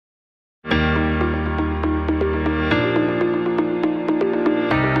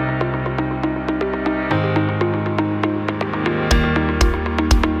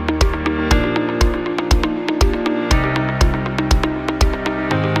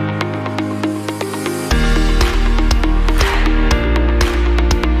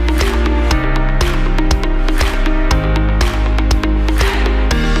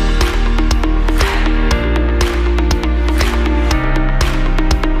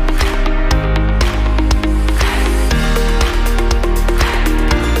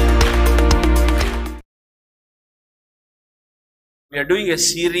are doing a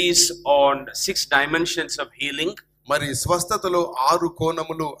series on 6 dimensions of healing. మరి స్వస్థతలో 6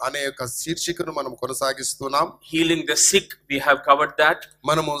 కోణములు అనే ఒక శీర్షికను మనం కొనసాగిస్తున్నాం. Healing the sick, we have covered that.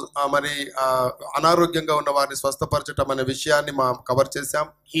 మనము మరి అనారోగ్యంగా ఉన్న వారిని స్వస్థపరచడం అనే విషయాన్ని మనం కవర్ చేశాం.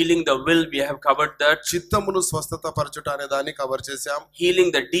 Healing the will, we have covered that. చిత్తమును స్వస్థతపరచుట అనే దాన్ని కవర్ చేశాం. Healing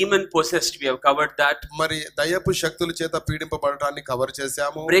the demon possessed, we have covered that. మరి దయ్యపు శక్తుల చేత పీడింపబడటాన్ని కవర్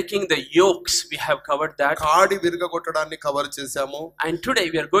చేశాము. Breaking the yokes, we have covered that. కాడి విరగొట్టడాన్ని కవర్ చేశాము. And today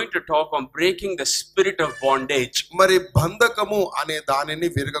we are going to talk on breaking the spirit of bondage. మరి బంధకము అనే దానిని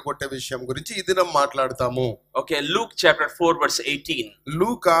విరగొట్టే విషయం గురించి ఈ దినం మాట్లాడతాము. Okay, Luke chapter 4 verse 18.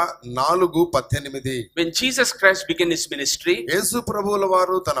 Luka 4:18. When Jesus Christ began his ministry, యేసు ప్రభువుల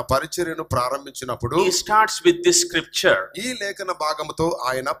వారు తన పరిచర్యను ప్రారంభించినప్పుడు he starts with this scripture. ఈ లేఖన భాగముతో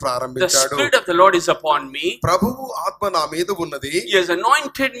ఆయన The ప్రారంభించాడు. spirit of the Lord is upon me. ప్రభువు ఆత్మ నా మీద ఉన్నది. He has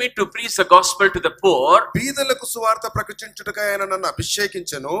anointed me to preach the gospel to the poor. బీదలకు సువార్త ప్రకటించుటకై ఆయన నన్ను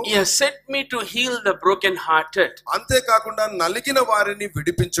అభిషేకించెను. He has sent me to heal the broken hearted. అంతేకాకుండా నలిగిన వారిని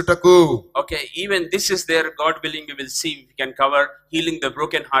విడిపించుటకు. Okay, even this is there. God willing, we will see if we can cover healing the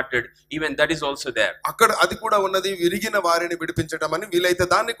broken hearted. Even that is also there. అక్కడ అది కూడా ఉన్నది, విరిగిన వారిని విడిపించడం అని. వీలైతే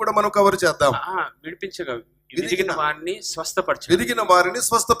దాన్ని కూడా మనం కవర్ చేద్దాం. విడిపించగా విరిగిన వారిని స్వస్థపరచడం. విరిగిన వారిని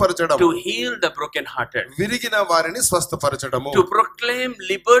స్వస్థపరచడం. To heal the broken hearted. విరిగిన వారిని స్వస్థపరచడము. To proclaim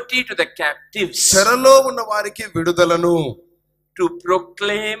liberty to the captives. చెరలో ఉన్న వారికి విడుదలను. To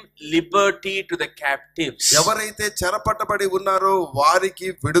proclaim liberty to the captives. ఎవరైతే చెరపట్టబడి ఉన్నారో వారికి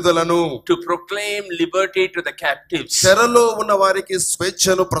విడుదలను. To proclaim liberty to the captives. చెరలో ఉన్న వారికి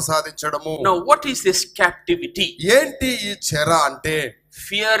స్వేచ్ఛను ప్రసాదించడము. Now what is this captivity? ఏంటి ఈ చెర అంటే?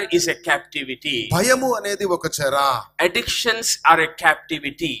 Fear is a captivity. భయము అనేది ఒక చెర. Addictions are a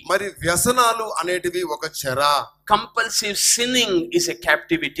captivity. మరి వ్యసనాలు అనేటివి ఒక చెర. Compulsive sinning is a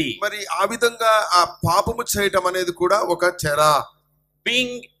captivity. మరి ఆ విధంగా ఆ పాపము చేయటం అనేది కూడా ఒక చెర.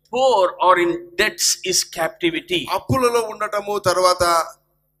 Being poor or in debts is captivity. అప్పులలో ఉండటము, తర్వాత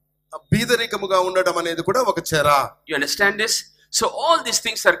బీదరికముగా ఉండటం అనేది కూడా ఒక చెర. You understand this? So all these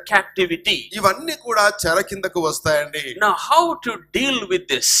things are captivity. ఇవన్నీ కూడా చెర కిందకు వస్తాయండి. Now how to deal with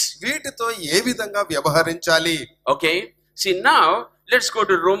this? వీటితో ఏ విధంగా వ్యవహరించాలి? Okay, see now let's go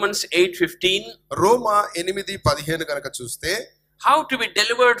to Romans 8:15. రోమా 8:15 కనుక చూస్తే, how to be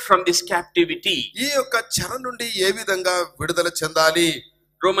delivered from this captivity? ఈ యొక్క చెర నుండి ఏ విధంగా విడుదల చెందాలి?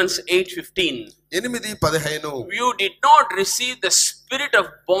 Romans 8:15. 8:15. You did not receive the spirit of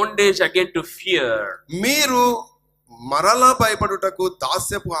bondage again to fear. మీరు మరలా భయపడుటకు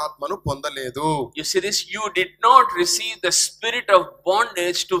దాస్యపు ఆత్మను పొందలేదు. You see this? You did not receive the spirit of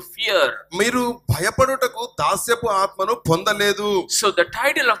bondage to fear. మీరు భయపడుటకు దాస్యపు ఆత్మను పొందలేదు. So the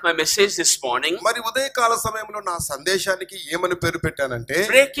title of my message this morning, మరి ఉదయకాల సమయంలో నా సందేశానికి ఏమని పేరు పెట్టానంటే,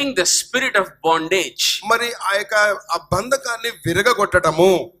 breaking the spirit of bondage. మరి ఆ యొక్క ఆ బంధకాన్ని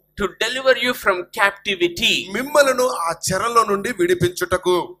విరగొట్టడము. To deliver you from captivity. మిమ్మలను ఆ చెరలో నుండి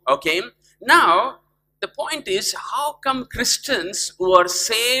విడిపించుటకు. Okay, now the point is, how come Christians who are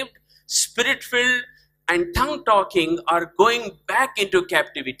saved, spirit-filled and tongue-talking are going back into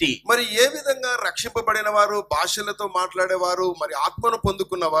captivity? మరి ఏ విధంగా రక్షింపబడిన వారు, భాషలతో మాట్లాడేవారు, మరి ఆత్మను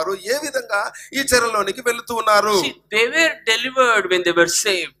పొందుకున్నవారు ఏ విధంగా ఈ చెరలోనికి వెళుతూ ఉన్నారు? See, they were delivered when they were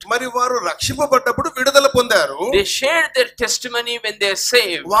saved. మరి వారు రక్షింపబడ్డప్పుడు విడుదల పొందారు. They shared their testimony when they are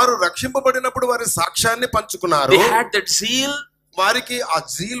saved. వారు రక్షింపబడినప్పుడు వారి సాక్ష్యాన్ని పంచుకున్నారు. They had that zeal. వారికి ఆ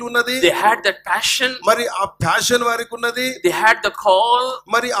జీల్ ఉన్నది. They had that passion. మరి ఆ ప్యాషన్ వారికి ఉన్నది. They had the call.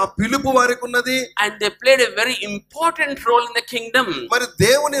 మరి ఆ పిలుపు వారికి ఉన్నది. And they played a very important role in the kingdom. మరి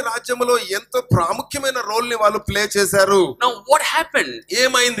దేవుని రాజ్యములో ఎంతో ప్రాముఖ్యమైన రోల్ ని వాళ్ళు ప్లే చేశారు. Now what happened?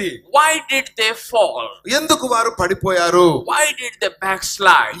 ఏమైంది? Why did they fall? ఎందుకు వారు పడిపోయారు? Why did they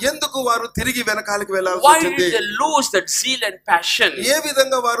backslide? ఎందుకు వారు తిరిగి వెనకాలకి వెళ్ళాల్సి Why వచ్చింది? did they lose that zeal and passion? ఏ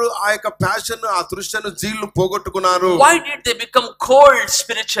విధంగా వారు ఆ యొక్క ప్యాషన్, ఆ తృష్ణను, జీల్ ను పోగొట్టుకున్నారు? Why did they become cold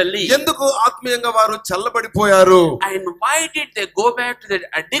spiritually? ఎందుకు ఆత్మీయంగా వారు చల్లబడిపోయారు? And why did they go back to the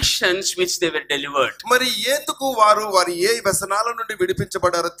addictions which they were delivered? మరి ఎందుకు వారు ఏ వ్యసనాల నుండి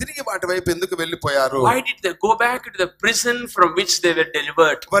విడిపించబడారో తిరిగి వాటి వైపు ఎందుకు వెళ్ళిపోయారు? Why did they go back to the prison from which they were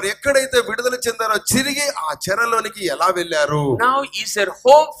delivered? మరి ఎక్కడైతే విడుదల చెందారో తిరిగి ఆ చెరలోనికి ఎలా వెళ్ళారు? Now is there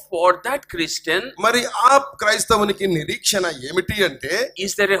hope for that Christian? మరి ఆ క్రైస్తవునికి నిరీక్షణ ఏమిటి అంటే,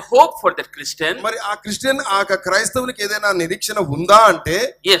 is there a hope for that Christian? మరి ఆ క్రిస్టియన్, ఆ క్రైస్తవునికి ఏదైనా నిరీక్షణ ఉందా అంటే,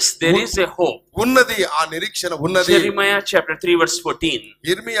 yes, there is a hope. ఉన్నది, ఆ నిరీక్షణ ఉన్నది. Jeremiah chapter 3 verse 14.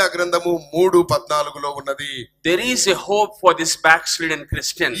 ఇర్మియా గ్రంథము 3:14లో ఉన్నది. There is a hope for this backslidden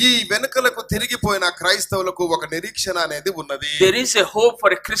Christian. ఈ వెనుకలకు తిరిగిపోయిన క్రైస్తవులకు ఒక నిరీక్షణ అనేది ఉన్నది. There is a hope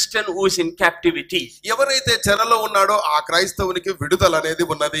for a Christian who is in captivity. ఎవరైతే చెరలో ఉన్నాడో ఆ క్రైస్తవునికి విడుదల అనేది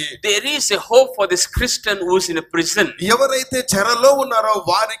ఉన్నది. There is a hope for this Christian who is in a prison. ఎవరైతే చెరలో ఉన్నారో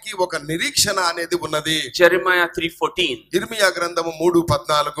వారికి ఒక నిరీక్షణ అనేది ఉన్నది. Jeremiah 3:14. ఇర్మియా గ్రంథము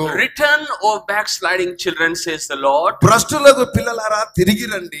 3:14. Return, O backsliding children, says the Lord. భ్రష్టులకు పిల్లలారా తిరిగి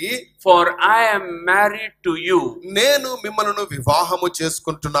రండి, For I am married to you. నేను మిమ్మల్ని వివాహము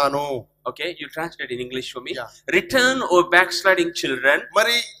చేసుకుంటున్నాను. Okay, you translate in English for me. Yeah. Return, O backsliding children.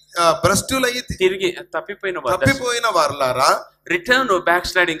 మరి భ్రష్టులై తిరిగి తప్పిపోయిన వారులారా, Return, O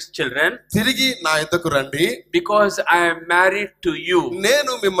backsliding children. తిరిగి నా యొద్దకు రండి, Because I am married to you.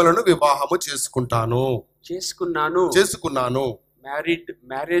 నేను మిమ్మల్ని వివాహము చేసుకుంటాను. చేసుకున్నాను.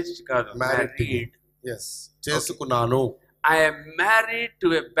 మ్యారేజ్ కాదు, married. yes, చేసుకున్నాను. I am married to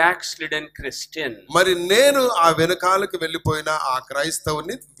a backslidden Christian. మరి నేను ఆ వెనకాలకు వెళ్ళిపోయిన ఆ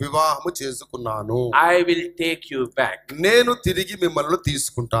క్రైస్తవుని వివాహము చేసుకున్నాను. I will take you back. నేను తిరిగి మిమ్మల్ని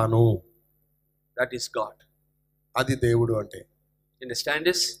తీసుకుంటాను. That is God. అది దేవుడు అంటే. Understand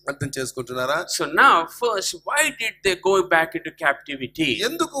this? అర్థం చేసుకుంటున్నారా? So now first, why did they go back into captivity?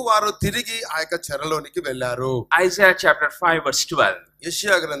 ఎందుకు వారు తిరిగి ఆ యొక్క చెరలోనికి వెళ్ళారు? Isaiah chapter 5 verse 12.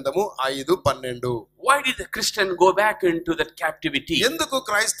 యెషయా గ్రంథము 5:12. Why did the Christian go back into that captivity? ఎందుకు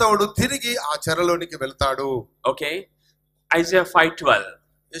క్రైస్తవుడు తిరిగి ఆ చెరలోనికి వెళ్తాడు? Okay, Isaiah 5:12.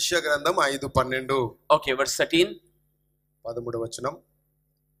 యెషయా గ్రంథం 5:12. Okay, verse 13. 13వ వచనం.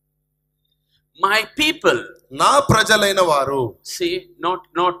 My people, నా ప్రజలైన వారు. see,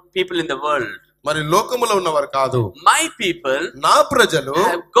 not people in the world. మరి లోకములో ఉన్నవారు కాదు. My people, నా ప్రజలు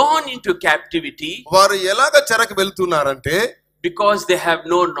have gone into captivity. వారు ఎలాగ చెరకు వెళ్తున్నారంటే, because they have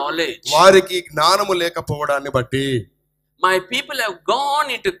no knowledge. వారికి జ్ఞానము లేకపోవడాన్ని బట్టి. My people have gone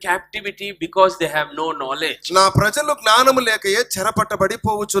into captivity because they have no knowledge. నా ప్రజలు జ్ఞానము లేకయే చెరపట్టబడి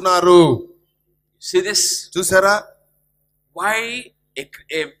పోవుచున్నారు. See this? చూసారా? Why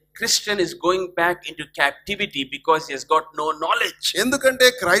a Christian is going back into captivity? Because he has got no knowledge. ఎందుకంటే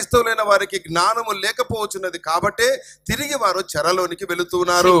క్రైస్తవులైన వారికి జ్ఞానము లేకపోవచ్చున్నది కాబట్టి తిరిగి వారు చెరలోనికి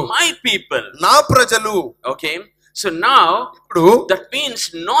వెళుతున్నారు. My people, నా ప్రజలు. okay, so now ఇప్పుడు that means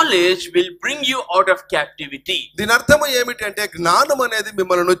knowledge will bring you out of captivity. దీని అర్థం ఏమిటంటే జ్ఞానం అనేది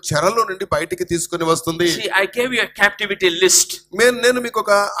మిమ్మల్ని చెరలో నుండి బయటికి తీసుకొని వస్తుంది. See, I gave you a captivity list. నేను మీకు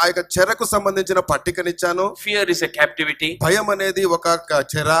ఒక ఆ యొక్క చెరకు సంబంధించిన పట్టికనిచ్చాను. Fear is a captivity. భయం అనేది ఒక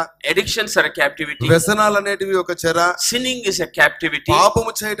చెర. Addictions are a captivity. వ్యసనాలు అనేటివి ఒక చెర. Sinning is a captivity.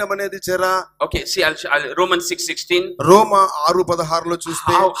 పాపము చేయడం అనేది చెర. Okay, see, I'll Romans 6:16. రోమా 6:16లో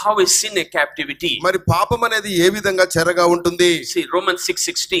చూస్తే how is sin a captivity? మరి పాపం అనేది ఏ విధంగా చెరగా ఉంటుంది? See, Romans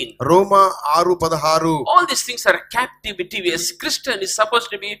 6:16. Roma 6:16. All these things are a captivity. As Christian is supposed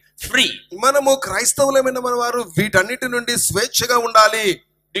to be free. మనము క్రైస్తవులమైన వారు వీటన్నిటి నుండి స్వేచ్ఛగా ఉండాలి.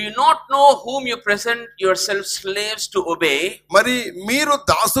 Do you not know whom you present yourselves slaves to obey? మరి మీరు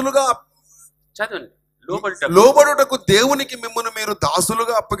దాసులుగా చదవండి. లోబడుటకు దేవునికి మిమ్మును మీరు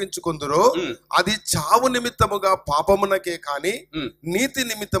దాసులుగా అప్పగించుకొందురో అది చావు నిమిత్తముగా పాపమునకే కాని నీతి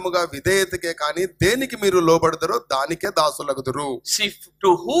నిమిత్తముగా విధేయతకే కాని దేనికి మీరు లోబడతారో దానికే దాసులగుదురు. See, to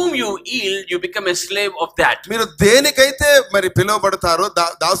whom you yield, you become a slave of that. మీరు దేనికైతే మరి పిలువబడతారో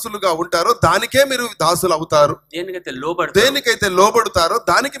దాసులుగా ఉంటారో దానికే మీరు దాసులు అవుతారు. దేనికైతే లోబడతారో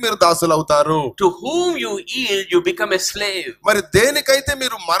దానికి మీరు దాసులు అవుతారు. To whom you yield, you become a slave. మరి దేనికైతే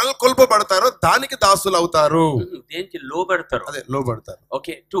మీరు మరల కొల్పబడతారో దానికి దాసులు అవుతారు. దేనికి లోబడతారు? అదే లోబడతారు.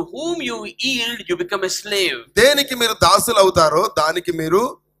 Okay, to whom you yield, you become a slave. దేనికి మీరు దాసులు అవుతారో దానికి మీరు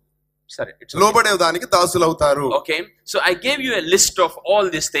లోబడే దానికి దాసులు అవుతారు. Okay, so I gave you a list of all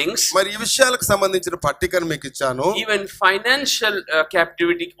these things. మరి ఈ విషయాలకు సంబంధించిన పట్టికను మీకు ఇచ్చాను. Even financial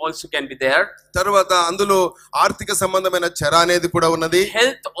captivity also can be there. తర్వాత అందులో ఆర్థిక సంబంధమైన చెర అనేది కూడా ఉన్నది.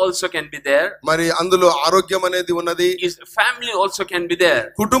 Health also can be there. మరి అందులో ఆరోగ్యం అనేది ఉన్నది. Family also can be there.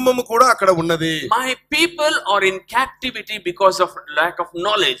 కుటుంబము కూడా అక్కడ ఉన్నది. My people are in captivity because of lack of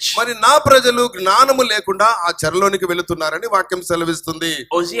knowledge. మరి నా ప్రజలు జ్ఞానము లేకుండా ఆ చెరలోనికి వెళుతున్నారని వాక్యం సెలవిస్తుంది.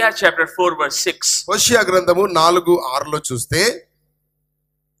 Hosea chapter 4 verse 6. హోషేయ గ్రంథము 4:6లో చూస్తే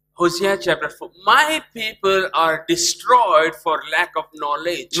Hosea chapter 4. My people are destroyed for lack of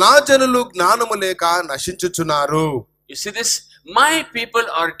knowledge. నా జనులు జ్ఞానము లేక నశించుచున్నారు. You see this? My people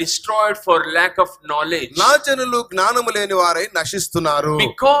are destroyed for lack of knowledge. నా జనులు జ్ఞానము లేని వారై నశిస్తున్నారు.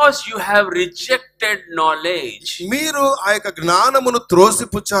 Because you have rejected rejected knowledge. మీరు ఆ యొక్క జ్ఞానమును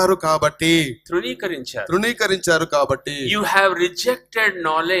త్రోసిపుచ్చారు కాబట్టి, తృణీకరించారు కాబట్టి, you have rejected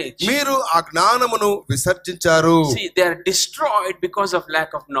knowledge. మీరు ఆ జ్ఞానమును విసర్జించారు. See, they are destroyed because of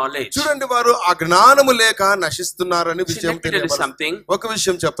lack of knowledge. చూడండి, వారు ఆ జ్ఞానము లేక నశిస్తున్నారని విషయం something. ఒక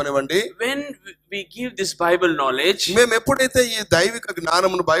విషయం చెప్పనివ్వండి. When we give this Bible knowledge, మేము ఎప్పుడైతే ఈ దైవిక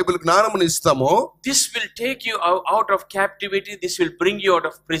జ్ఞానమును, బైబిల్ జ్ఞానమును ఇస్తామో, this will take you out of captivity. This will bring you out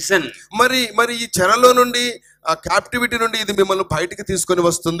of prison. మరి ఈ చెరలో నుండి, ఆ క్యాప్టివిటీ నుండి ఇది మిమ్మల్ని బయటికి తీసుకొని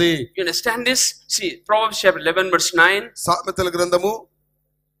వస్తుంది. You understand this? See, Proverbs chapter 11 verse 9. సామెతల గ్రంథము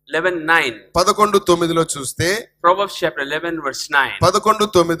 11:9. 11:9లో చూస్తే, Proverbs chapter 11 verse 9.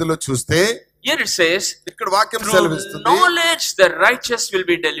 11:9లో చూస్తే, here it says, ఇక్కడ వాక్యం సెలవిస్తుంది, knowledge the righteous will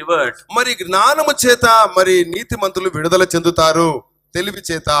be delivered. మరి జ్ఞానము చేత మరి నీతిమంతులు విడుదల చెందుతారు, తెలివి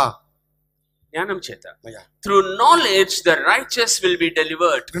చేత, జ్ఞానం చేత. Through knowledge the righteous will be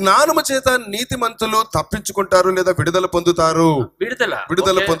delivered. జ్ఞానము చేత నీతిమంతులు తప్పించుకుంటారు లేదా విడుదల పొందుతారు,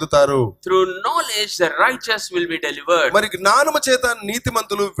 విడుదల పొందుతారు. Through knowledge the righteous will be delivered. మరి జ్ఞానము చేత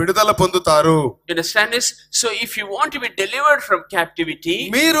నీతిమంతులు విడుదల పొందుతారు. You understand this? So if you want to be delivered from captivity,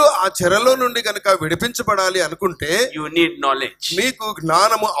 మీరు ఆ చెరలో నుండి గనుక విడిపించబడాలి అనుకుంటే, you need knowledge. మీకు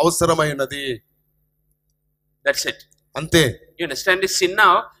జ్ఞానము అవసరమైనది. That's it. అంతే. You understand this? See,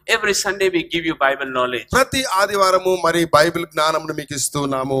 now every Sunday we give you Bible knowledge. ప్రతి ఆదివారము మరి బైబిల్ జ్ఞానమును మీకు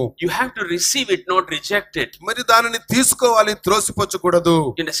ఇస్తున్నాము. You have to receive it, not reject it. మరి దానిని తీసుకోవాలి, త్రోసిపుచ్చకూడదు.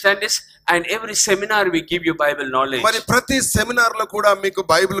 You understand this? And every seminar we give you Bible knowledge. మరి ప్రతి సెమినార్ లో కూడా మీకు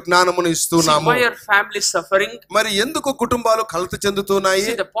బైబిల్ జ్ఞానమును ఇస్తున్నాము. Why are families suffering? మరి ఎందుకు కుటుంబాలు కలత చెందుతున్నాయి?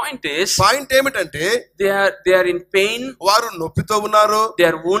 See, the point is, point ఏమిటంటే, they are in pain. వారు నొప్పితో ఉన్నారు. They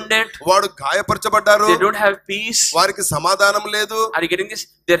are wounded. వారు గాయపరచబడ్డారు. They don't have peace. వారికి సమాధానం లేదు. Are you getting this?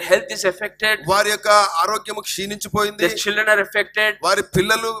 Their health is affected. వారి యొక్క ఆరోగ్యము క్షీణించిపోయింది. Their children are affected. వారి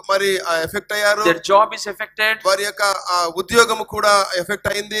పిల్లలు మరి ఎఫెక్ట్ అయ్యారు. Their job is affected. వారి యొక్క ఉద్యోగము కూడా ఎఫెక్ట్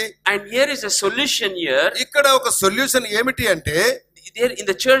అయింది. And here is a solution here. ఇక్కడ ఒక సొల్యూషన్ ఏమిటి అంటే, there in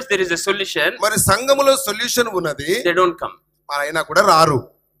the church there is a solution. మరి సంఘములో సొల్యూషన్ ఉన్నది. They don't come. అయినా కూడా రారు.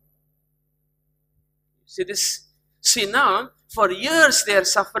 See this? See now, for years they are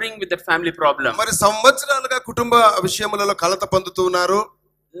suffering with the family problem. మరి సంవత్సరాలుగా కుటుంబ విషయములలో కలత పొందుతున్నారు.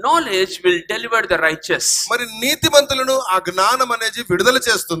 Knowledge will deliver the righteous. మరి నీతిమంతులను ఆ జ్ఞానం అనేది విడుదల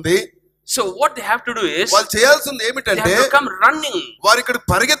చేస్తుంది. So what they have to do is, వాళ్ళు చేయాల్సింది ఏమిటంటే, they have to come running. వారు ఇక్కడ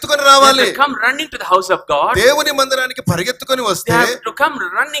పరిగెత్తుకొని రావాలి. They have to come running to the house of God. దేవుని మందిరానికి పరిగెత్తుకొని వస్తే, they have to come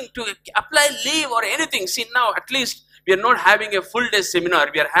running to apply leave or anything. See, now at least we are not having a full day seminar.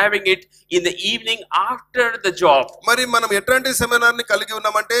 We are having it in the evening after the job. మరి మనం ఎట్లాంటి seminar ని కలిగి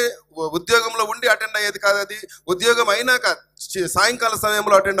ఉన్నామంటే, ఉద్యోగంలో ఉండి attend అయ్యేది కాదు. అది ఉద్యోగం అయినాక సాయంకాల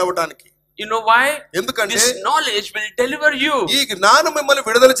సమయంలో అటెండ్ అవ్వడానికి. You know why? ఎందుకంటే this knowledge will deliver you. ఈ జ్ఞానం మిమ్మల్ని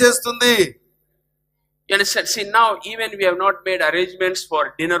విడుదల చేస్తుంది. You understand? See, now even we have not made arrangements for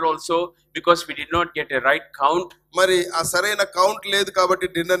dinner also, because we did not get a right count. మరి ఆ సరైన కౌంట్ లేదు కాబట్టి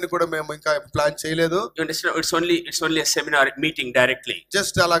డిన్నర్ ని కూడా మేము ఇంకా ప్లాన్ చేయలేదు. You understand? It's only a seminar meeting directly.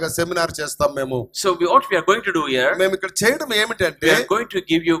 Just అలాగా సెమినార్ చేస్తాం మేము. So what we are going to do here, మేము ఇక్కడ చేయడం ఏమిటంటే, we are going to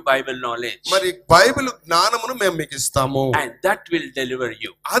give you Bible knowledge. మరి బైబిల్ జ్ఞానమును మేము మీకు ఇస్తాము. And that will deliver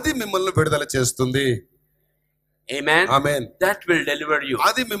you. అది మిమ్మల్ని విడుదల చేస్తుంది. Amen. Amen. That will deliver you.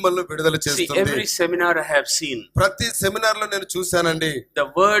 అది మిమ్మల్ని విడుదల చేస్తుంది. See, every seminar I have seen, ప్రతి సెమినార్ లో నేను చూశానండి, the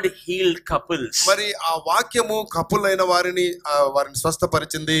word healed couples. మరి ఆ వాక్యము కపులైన వారిని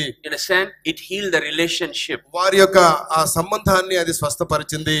స్వస్థపరిచింది. You understand? It healed the relationship. వారి యొక్క ఆ సంబంధాన్ని అది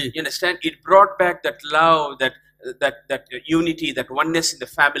స్వస్థపరిచింది. You understand? It brought back that love, that unity, that oneness in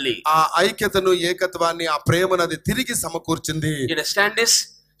the family. ఆ ఐక్యతను, ఏకత్వాన్ని, ఆ ప్రేమను అది తిరిగి సమకూర్చింది. You understand this?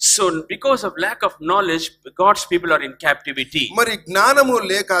 So because of lack of knowledge, God's people are in captivity. మరి జ్ఞానము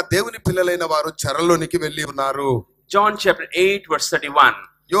లేక దేవుని పిల్లలైన వారు చెరలోనికి వెళ్ళి ఉన్నారు. John chapter 8 verse 31.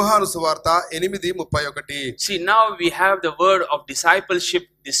 యోహాను సువార్త 8:31. See, now we have the word of discipleship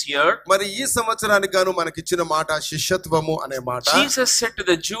this year. మరి ఈ సంవత్సరానికి గాను మనకిచ్చిన మాట శిష్యత్వము అనే మాట. Jesus said to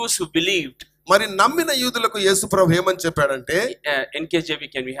the Jews who believed, మరి నమ్మిన యూదులకు యేసు ప్రభు ఏమని చెప్పాడంటే, NKJV,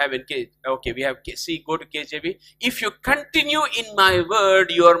 can we have NK? Okay, we have see, go to KJV. If you continue in my word,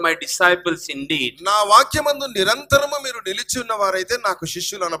 you are my disciples indeed. నా వాక్యమందు నిరంతరము మీరు నిలిచి ఉన్నవారైతే నాకు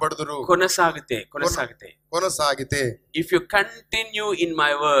శిష్యులు అనబడుదురు. కొనసాగితే if you continue in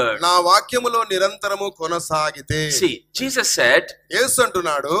my word, నా వాక్యములో నిరంతరము కొనసాగితే. See, Jesus said, యేసు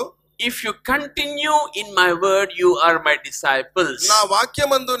అంటున్నాడు, if you continue in my word, you are my disciples. నా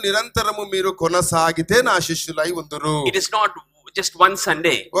వాక్యమందు నిరంతరము మీరు కొనసాగితే నా శిష్యులై ఉందురు. It is not just one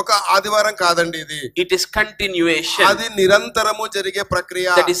Sunday. ఒక ఆదివారం కాదండి ఇది. It is continuation. అది నిరంతరము జరిగే ప్రక్రియ.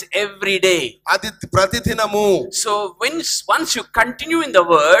 That is every day. అది ప్రతిదినము. So once you continue in the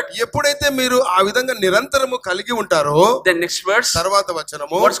word, ఎప్పుడైతే మీరు ఆ విధంగా నిరంతరము కలిగి ఉంటారో, the next verse, తర్వాత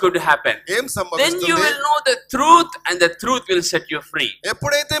వచనము, what's going to happen? ఏం సంభవిస్తుంది? Then you will know the truth and the truth will set you free.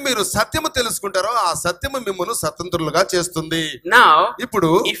 ఎప్పుడైతే మీరు సత్యము తెలుసుకుంటారో ఆ సత్యము మిమ్మును స్వతంత్రులుగా చేస్తుంది. Now, ఇప్పుడు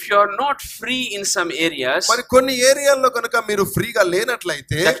if you are not free in some areas, మరి కొన్ని ఏరియాల్లో కనుక మీరు ఫ్రీగా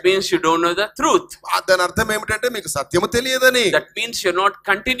లేనట్లయితే, that means you don't know the truth. దాని అర్థం ఏమిటంటే మీకు సత్యము తెలియదని. That means you're not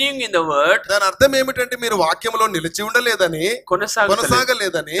continuing in the word. దాని అర్థం ఏమిటంటే మీరు వాక్యములో నిలిచి ఉండలేదని,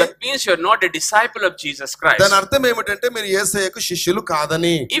 కొనసాగలేదని. That means you're not a disciple of Jesus Christ. దాని అర్థం ఏమిటంటే మీరు యేసయ్యకు శిష్యులు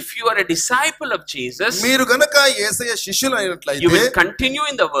కాదని. If you are a disciple of Jesus, మీరు గనుక యేసయ్య శిష్యులు అయినట్లయితే, you will continue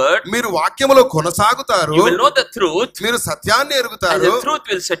in the word. మీరు వాక్యములో కొనసాగుతారు. You will know the truth. మీరు సత్యాన్ని ఎరుగుతారు. And the truth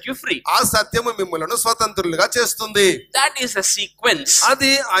will set you free. ఆ సత్యము మిమ్మల్ని స్వతంత్రులుగా చేస్తుంది. That is a sequence.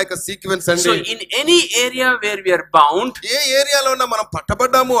 అది ఆ యొక్క సీక్వెన్స్ అండి. So in any area where we are bound, ఏ ఏరియాలో మనం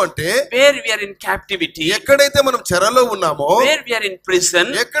పట్టబడ్డాము అంటే, where we are in captivity, ఎక్కడైతే మనం చెరలో ఉన్నామో, where we are in prison,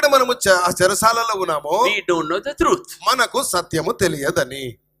 ఎక్కడ మనము చెరసాలలో ఉన్నామో, we don't know the truth. మనకు సత్యము తెలియదని.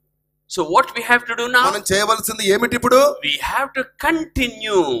 So what we have to do now? మనం చేయవలసింది ఏమిటి ఇప్పుడు? We have to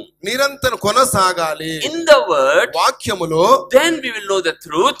continue నిరంతరం కొనసాగాలి in the word. వాక్యములో. Then we will know the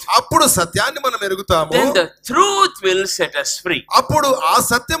truth. అప్పుడు సత్యాన్ని మనం ఎరుగుతాము. Then the truth will set us free. అప్పుడు ఆ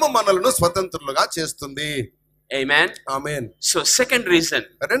సత్యము మనలను స్వతంత్రులుగా చేస్తుంది. Amen. ఆమేన్. So second reason,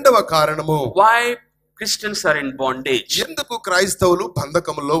 రెండవ కారణము, why Christians are in bondage. ఎందుకు క్రైస్తవులు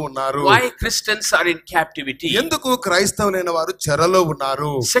బంధకములో ఉన్నారు? Why Christians are in captivity. ఎందుకు క్రైస్తవులైన వారు చెరలో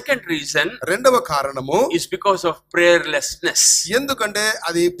ఉన్నారు? Second reason, రెండవ కారణము, is because of prayerlessness. ఎందుకంటే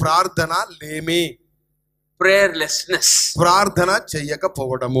అది ప్రార్థన లేమి. Prayerlessness. ప్రార్థన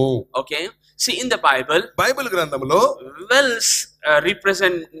చెయ్యకపోవడము. Okay. See, in the Bible, Bible గ్రంథంలో wells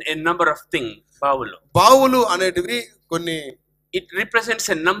represent a number of things. బావులు అనేటివి కొన్ని, it represents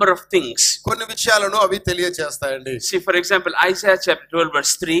a number of things. కొన్ని విషయాలను అవి తెలియజేస్తాయండి. See, for example, Isaiah chapter 12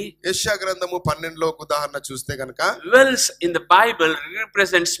 verse 3. యెషయా గ్రంథము 12లో ఉదాహరణ చూస్తే గనుక, wells in the Bible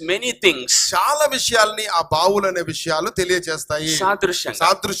represents many things. చాలా విషయాల్ని ఆ బావులు అనే విషయాలు తెలియజేస్తాయి.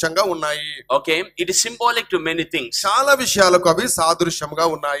 సాదృశ్యంగా ఉన్నాయి. Okay, it is symbolic to many things. చాలా విషయాలకు అవి సాదృశ్యంగా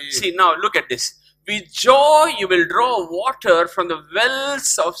ఉన్నాయి. See, now look at this. With joy you will draw water from the wells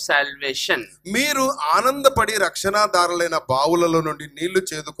of salvation. మీరు ఆనందపడి రక్షణాదారులైన బావులలో నుండి నీళ్లు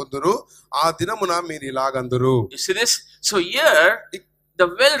చేదుకొందురు. ఆ దినమున మీరు ఇలాగందురు. You see this? So here the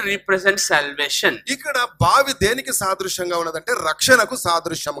well represents salvation. ఇక్కడ బావి దేనికి సాదృశ్యంగా ఉన్నదంటే రక్షణకు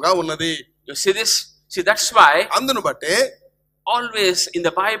సాదృశ్యంగా ఉన్నది. You see this? See, that's why అందును బట్టే always in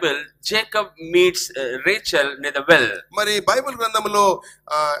the Bible Jacob meets Rachel near the well. మరి బైబిల్ గ్రంథంలో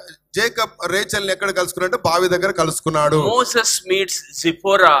జేకబ్ రేచల్ ని ఎక్కడ కలుసుకున్నాడంటే బావి దగ్గర కలుసుకున్నాడు. Moses meets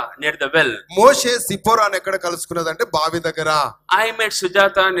Zipporah near the well. మోషే సిప్పోరాని ఎక్కడ కలుసుకున్నదంటే బావి దగ్గర. I met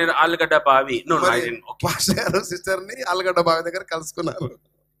Sujata near Algada Bavi. No, I didn't. Okay. Pastor sister ని అలగడ్డ బావి దగ్గర కలుసుకున్నారు.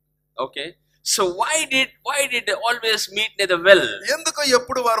 Okay. So why did they always meet near the well? ఎందుకు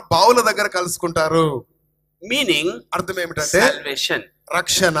ఎప్పుడు వారు బావుల దగ్గర కలుసుకుంటారు? Meaning, అర్థం ఏమిటంటే salvation.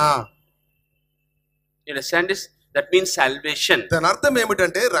 రక్షణ. You understand this? That means salvation. దాని అర్థం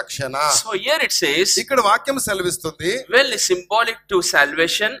ఏమిటంటే రక్షణ. So here it says, ఇక్కడ వాక్యం సెలవిస్తుంది, well is symbolic to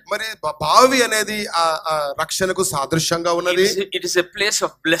salvation. మరి బావి అనేది రక్షణకు సాదృశ్యంగా ఉన్నది. It is a place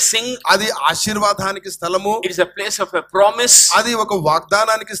of blessing. అది ఆశీర్వాదానికి స్థలము. It is a place of a promise. అది ఒక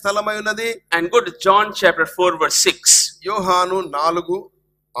వాగ్దానానికి స్థలమై ఉన్నది. And go to John chapter 4 verse 6. యోహాను 4:6.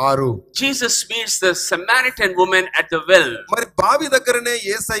 Jesus meets the Samaritan woman at the well. మరి బావి దగ్గరనే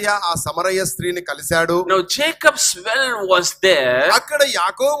యేసయ్య ఆ సమరయ స్త్రీని కలిశాడు. Now Jacob's well was there. అక్కడ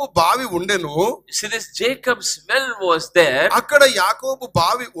యాకోబు బావి ఉండెను. See this, Jacob's well was there. అక్కడ యాకోబు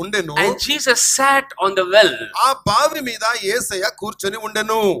బావి ఉండెను. And Jesus sat on the well. ఆ బావి మీద యేసయ్య కూర్చొని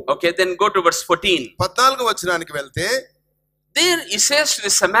ఉండెను. Okay, then go to verse 14. 14వ వచనానికి వెళ్తే, there he says to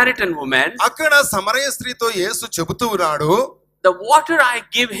the Samaritan woman, అక్కడ సమరయ స్త్రీతో యేసు చెబుతూ ఉన్నాడు, the water I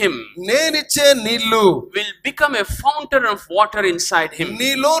give him నేనిచ్చే నీళ్లు will become a fountain of water inside him.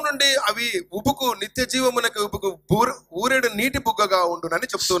 నీలో నుండి అవి ఉబుకు నిత్య జీవమునకు ఉబుకు ఊరేడు నీటి బుగ్గగా ఉండునని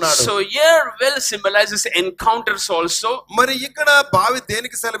చెప్తున్నాడు. So here well symbolizes encounters also. మరి ఇక్కడ బావి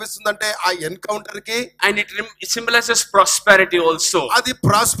దేనికి సెలవిస్తుందంటే ఆ ఎన్కౌంటర్ కి, and it symbolizes prosperity also. అది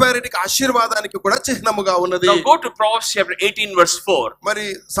ప్రాస్పెరిటీకి ఆశీర్వాదానికి కూడా చిహ్నముగా ఉన్నది. Now go to Proverbs chapter 18 verse 4. మరి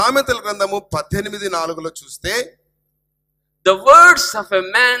సామెతల గ్రంథము 18:4లో చూస్తే, the words of a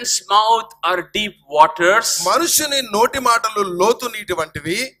man's mouth are deep waters. మనుషుని నోటి మాటలు లోతు నీటి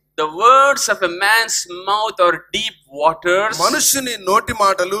వంటివి. The words of a man's mouth are deep waters. మనుష్యుని నోటి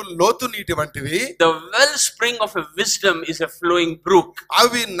మాటలు లోతు నీటి వంటివి. The wellspring of a wisdom is a flowing brook.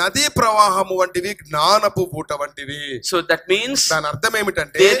 అవి నదీ ప్రవాహము వంటివి, జ్ఞానపు ఊట వంటివి. So that means దాని అర్థం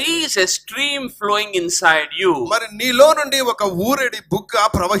ఏమిటంటే there is a stream flowing inside you. మరి నీలో నుండి ఒక ఊరెడి బుగ్గ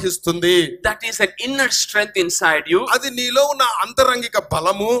ప్రవహిస్తుంది. That is an inner strength inside you. అది నీలో ఉన్న అంతరంగిక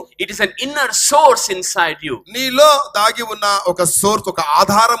బలము. It is an inner source inside you. నీలో దాగి ఉన్న ఒక సోర్స్, ఒక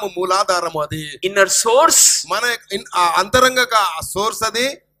ఆధారము, మూలాధారము అది. Inner source, మన అంతరంగక సోర్స్ అది.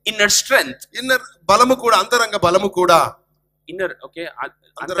 inner strength, ఇన్నర్ బలము కూడా, అంతరంగ బలము కూడా. inner, okay,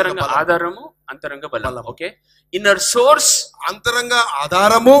 అంతరంగ ఆధారము, అంతరంగ బలం. Okay, inner source, అంతరంగ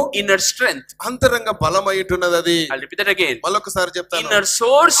ఆధారము, inner strength, అంతరంగ బలం అయితున్నది అది. I'll repeat that again. మళ్ళొకసారి చెప్తాను. Inner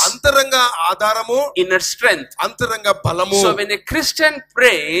source, అంతరంగ ఆధారము, inner strength, అంతరంగ బలము. So when a Christian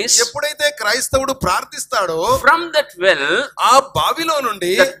prays, ఎప్పుడైతే క్రైస్తవుడు ప్రార్థిస్తాడో from that well, ఆ బావిలో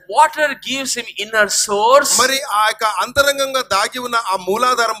నుండి that water gives him inner source. మరి ఆ యొక్క అంతరంగంగా దాగి ఉన్న ఆ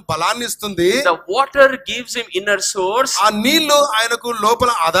మూలాధారం బలాన్ని ఇస్తుంది. The water gives him inner source. ఆ నీళ్లు ఆయనకు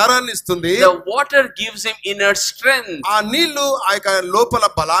లోపల ఆధారాన్ని ఇస్తుంది. The water gives him inner strength. ఆ నీళ్లు ఆ యొక్క లోపల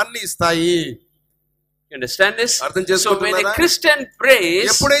బలాన్ని ఇస్తాయి. You understand this? అర్థం So when చేసుకుంటున్నారా? a Christian prays,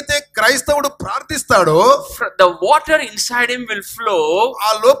 ఎప్పుడైతే క్రైస్తవుడు ప్రార్థిస్తాడో the water inside him will flow. ఆ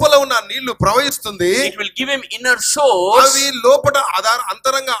లోపల ఉన్న నీళ్లు ప్రవహిస్తుంది. It will give him inner source. అవి లోపల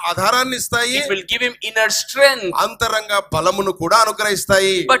అంతరంగ ఆధారాన్ని ఇస్తాయి. It will give him inner strength. అంతరంగ బలమును కూడా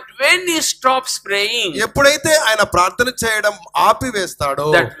అనుగ్రహిస్తాయి. But when he stops praying, ఎప్పుడైతే ఆయన ప్రార్థన చేయడం ఆపివేస్తాడో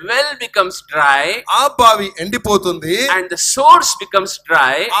that well becomes dry, ఆ బావి ఎండిపోతుంది. and the source becomes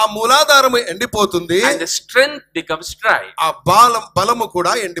dry, ఆ మూలాధారము ఎండిపోతుంది. and the strength becomes dry. ఆ బలము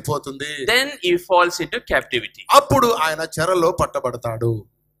కూడా ఎండిపోతుంది. Then he falls into captivity. అప్పుడు ఆయన చెరలో పట్టబడతాడు.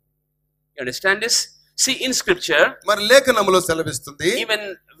 You understand this? See, in scripture, మరి లేఖనములో సెలవిస్తుంది, even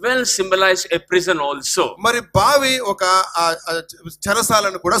well symbolize a prison also. మరి బావి ఒక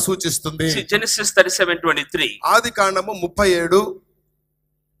చెరసాలను కూడా సూచిస్తుంది. See, Genesis 37:23. ఆదికాండము 37:23.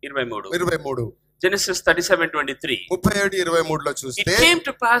 23. Genesis 37:23. 37:23 చూస్తే, It came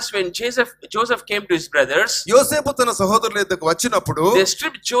to pass when Joseph came to his brothers, యోసేపు తన సహోదరుల యొద్దకు వచ్చినప్పుడు they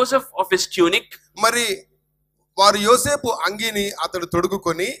stripped Joseph of his tunic. మరి వారు యోసేపు అంగీని అతడు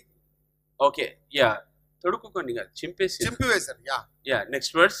తొడుగుకొని, Okay, yeah, తొడుక్కుకొని కాదు, చింపివేశారు. Yeah,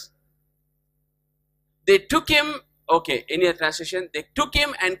 next verse. They took him, okay, any other translation, they took him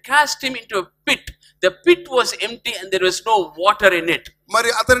and cast him into a pit. The pit was empty and there was no water in it. మరి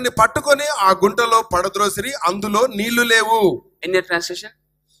అతనిని పట్టుకొని ఆ గుంటలో పడద్రోసిరి, అందులో నీళ్లు లేవు. Any other translation?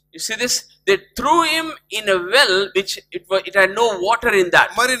 You see this? They threw him in a well which it had no water in that.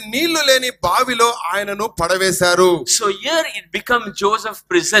 మరి నీళ్లు లేని బావిలో ఆయనను పడవేశారు. So here it become Joseph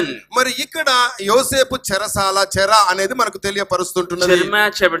prison. మరి ఇక్కడ యోసేపు చెరసాల, చెర అనేది మనకు తెలియపరుస్తుంటున్నది.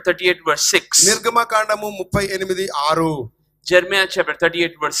 Jeremiah chapter 38 verse 6. నిర్గమకాండము 38:6. Jeremiah chapter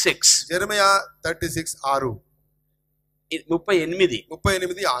 38 verse 6. Jeremiah 36:6.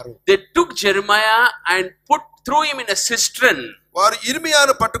 38:6. They took Jeremiah and threw him in a cistern. వారు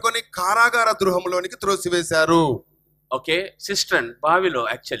ఇర్మియాను పట్టుకొని కారాగార గృహంలోనికి త్రోసివేశారు. Okay, cistern, బావిలో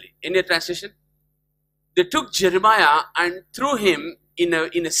actually. Any translation? They took Jeremiah and threw him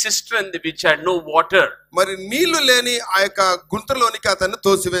in a cistern which had no water. మరి నీళ్లు లేని ఆ యొక్క గుంటలోనికి అతన్ని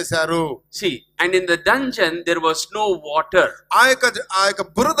తోసివేశారు. See, and in the dungeon there was no water. ఆ యొక్క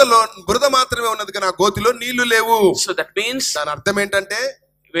బురద మాత్రమే ఉన్నది కానీ ఆ గోతిలో నీళ్లు లేవు. So that means దాని అర్థం ఏంటంటే,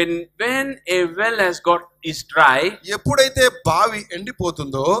 when a well is dry, ఎప్పుడైతే బావి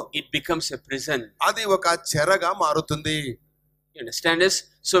ఎండిపోతుందో it becomes a prison. అది ఒక చెరగా మారుతుంది. You understand this?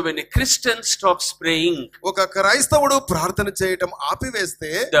 So when a Christian stops praying, ఒక క్రైస్తవుడు ప్రార్థన చేయటం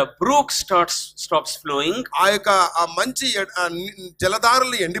ఆపివేస్తే the brook stops flowing, ఆ యొక్క ఆ మంచి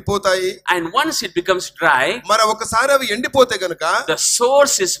జలధారలు ఎండిపోతాయి. and once it becomes dry, మరి ఒకసారి అవి ఎండిపోతే గనుక the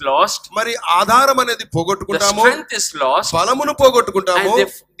source is lost, మరి ఆధారం అనేది the పోగొట్టుకుంటాము, strength is lost, బలమును పోగొట్టుకుంటాము.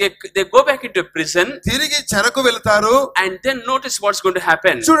 and they go back into prison. తిరిగి చెరకు వెళ్తారు. And then notice what's going to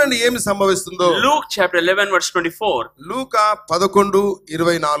happen. చూడండి ఏమి సంభవిస్తుందో. Luke chapter 11 verse 24. Luka 11:24.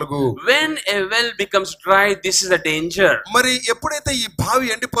 When a well becomes dry, this is a danger. మరి ఎప్పుడైతే ఈ బావి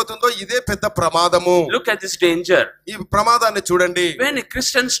ఎండిపోతుందో ఇదే పెద్ద ప్రమాదము. Look at this danger. ఈ ప్రమాదాన్ని చూడండి. When a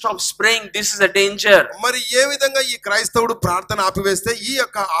Christian stops praying, this is a danger. మరి ఏ విధంగా ఈ క్రైస్తవుడు ప్రార్థన ఆపివేస్తే ఈ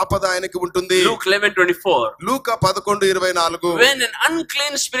యొక్క ఆపద ఆయనకి ఉంటుంది. Luke 11:24. Luka 11:24. When an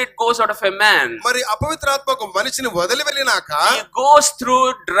unclean spirit goes out of a man, మరి అపవిత్రాత్మ ఒక మనిషిని వదిలి వెళ్ళినాక he goes through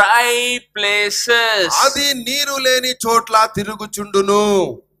dry places. అది నీరు లేని చోట్ల తిరుగుచుండును.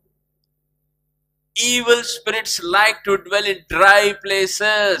 evil spirits like to dwell in dry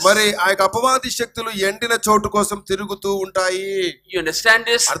places. మరి ఆ యొక్క అపవాది శక్తులు ఎండిన చోటు కోసం తిరుగుతూ ఉంటాయి. You understand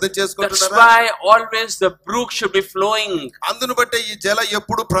this? అర్థం That's చేసుకుంటున్నారా? why always the brook should be flowing. అందును బట్టే ఈ జల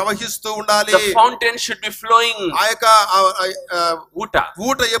ఎప్పుడు ప్రవహిస్తూ ఉండాలి. The fountain should be flowing. ఆ యొక్క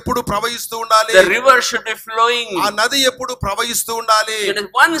ఊట ఎప్పుడు ప్రవహిస్తూ ఉండాలి. The river should be flowing. ఆ నది ఎప్పుడు ప్రవహిస్తూ ఉండాలి.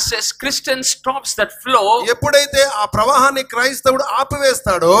 Once a Christian stops that flow, ఎప్పుడైతే ఆ ప్రవాహాన్ని క్రైస్తవుడు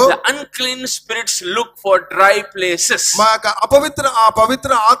ఆపివేస్తాడో, the unclean spirits look for dry places. మా యొక్క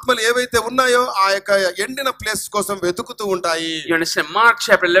పవిత్ర ఆత్మలు ఏవైతే ఉన్నాయో ఆ యొక్క ఎండిన ప్లేస్ కోసం వెతుకుతూ ఉంటాయి. You understand? Mark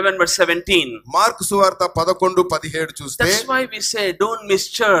chapter 11 verse 17. Mark సువార్త 11:17 చూస్తే, That's why we say don't miss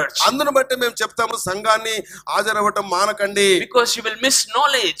church. అందును బట్టి మేము చెప్తాము సంఘాన్ని హాజరవ్వటం మానకండి. Because you will miss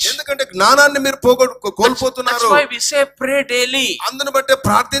knowledge. ఎందుకంటే జ్ఞానాన్ని మీరు కోల్పోతున్నారు. That's why we say pray daily. అందును బట్టి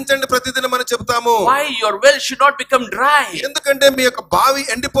ప్రార్థించండి ప్రతిదినం అని చెప్తాము. Why your well should not become dry. ఎందుకంటే మీ యొక్క బావి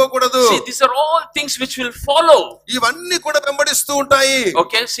ఎండిపోకూడదు. See, these are all things which will follow. ఇవన్నీ కూడా వెంబడిస్తూ ఉంటాయి.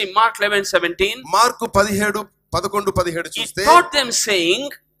 Okay, see Mark 11:17. Mark 11:17 He చూస్తే, taught them saying,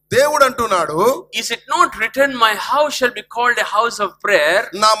 దేవుడు అంటున్నాడు, is it not written, my house shall be called a house of prayer?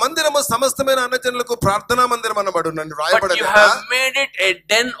 నా మందిరము సమస్తమైన అన్నజనులకు ప్రార్థనా మందిరం అనబడునని But రాయబడలేదు. you have made it a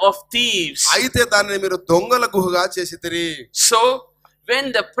den of thieves. అయితే దానిని మీరు దొంగల గుహగా చేసితిరి. So when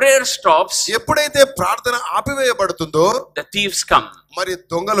the prayer stops, ఎప్పుడైతే ప్రార్థన ఆపివేయబడుతుందో the thieves come. మరి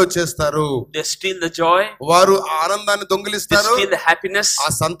దొంగలు వచ్చేస్తారు. They steal the joy. వారు ఆ ఆనందాన్ని They దొంగిలిస్తారు. steal the happiness. ఆ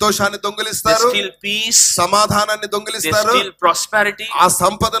సంతోషాన్ని They దొంగిలిస్తారు. steal peace. సమాధానాన్ని They దొంగిలిస్తారు. steal prosperity. ఆ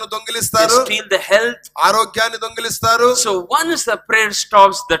సంపదను They దొంగిలిస్తారు. steal the health. ఆరోగ్యాన్ని దొంగిలిస్తారు. So once the prayer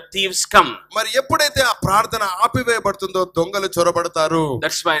stops, the thieves come. మరి ఎప్పుడైతే ఆ ప్రార్థన ఆపివేయబడుతుందో దొంగలు చొరబడతారు.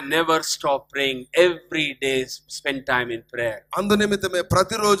 That's why never stop praying. Every day spend time in prayer. అందు నిమిత్తమే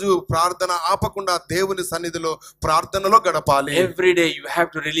ప్రతిరోజు ప్రార్థన ఆపకుండా దేవుని సన్నిధిలో ప్రార్థనలో గడపాలి. Every day you have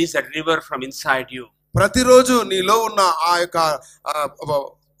to release that river from inside you. ప్రతిరోజు నీలో ఉన్న ఆ యొక్క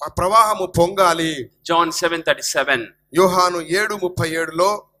ప్రవాహము పొంగాలి. John 7:37. యోహాను 7:37లో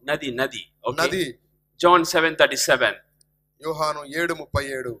Nadi. Okay. నది. John 7:37. యోహాను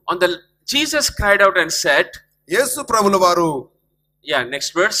 7:37. On the Jesus cried out and said, యేసు ప్రభుల వారు, yeah,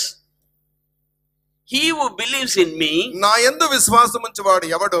 next verse. He who believes in me, నా యందు విశ్వాసం ఉంచువాడు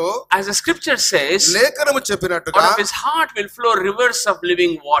ఎవడో, as the scripture says, లేఖనము చెప్పినట్టుగా, out of his heart will flow rivers of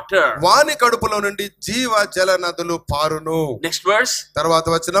living water. వాని కడుపులో నుండి జీవ జల నదులు పారును. Next verse. తర్వాత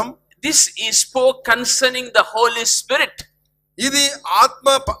వచనం, This he spoke concerning the Holy Spirit. ఇది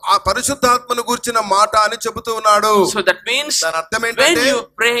పరిశుద్ధాత్మను గూర్చిన మాట అని చెబుతూ ఉన్నాడు. So that means దాని అర్థం when ఏంటంటే, you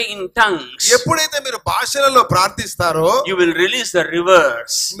pray in tongues, ఎప్పుడైతే మీరు భాషలలో ప్రార్థిస్తారో you will release the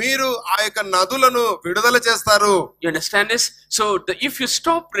rivers. మీరు ఆ యొక్క నదులను విడుదల చేస్తారు. You understand this? So if you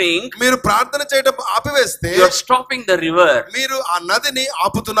stop praying, మీరు ప్రార్థన చేయడం ఆపివేస్తే you are stopping the river. మీరు ఆ నదిని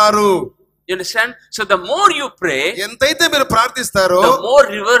ఆపుతున్నారు. You understand? So the more you pray, ఎంతైతే మీరు ప్రార్థిస్తారో the more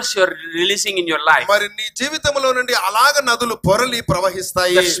rivers you are releasing in your life. మరి నీ జీవితంలో నుండి అలాగ నదులు పొరలి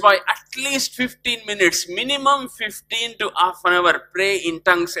ప్రవహిస్తాయి. That's why at least 15 minutes, minimum 15 to half an hour, pray in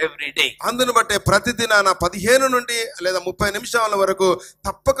tongues every day. అందును బట్టే ప్రతిదినాన 15 నుండి లేదా 30 నిమిషాల వరకు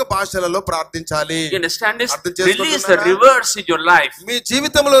తప్పక భాషలలో ప్రార్థించాలి. You understand this? అర్థం చేసుకుంటున్నారా? Release the rivers in your life. మీ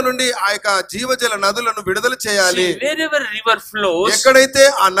జీవితంలో నుండి ఆ యొక్క జీవజల నదులను విడుదల చేయాలి. See, wherever river flows, ఎక్కడైతే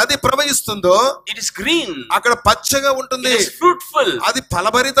ఆ నది ప్రవహిస్తుందో it is green, అక్కడ పచ్చగా ఉంటుంది. it is fruitful, అది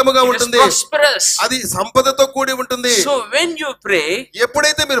ఫలభరితముగా it is ఉంటుంది. prosperous. అది సంపదతో కూడి ఉంటుంది. So when you pray,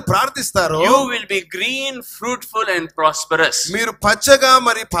 ఎప్పుడైతే మీరు ప్రార్థిస్తారో you will be green, fruitful and prosperous. మీరు పచ్చగా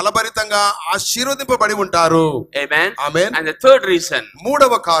మరి ఫలభరితంగా ఆశీర్వదింపబడి ఉంటారు. Amen. Amen. And the third reason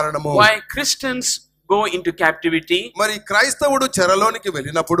మూడవ కారణము, why Christians go into captivity, మరి క్రైస్తవుడు చెరలోనికి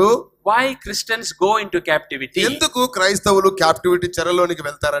వెళ్ళినప్పుడు, why Christians go into captivity, ఎందుకు క్రైస్తవులు క్యాప్టివిటీ చెరలోనికి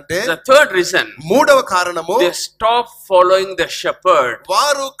వెళ్తారంటే, the third reason, మూడవ కారణము, they stop following the shepherd.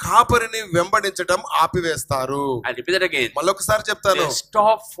 వారు కాపరిని వెంబడించటం ఆపివేస్తారు. I'll repeat that again. మళ్ళొకసారి చెప్తాను, They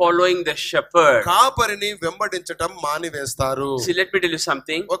stop following the shepherd. కాపరిని వెంబడించటం మానివేస్తారు. See, let me tell you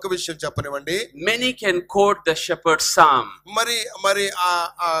something. ఒక విషయం చెప్పనివ్వండి. Many can quote the shepherd's psalm, మరి ఆ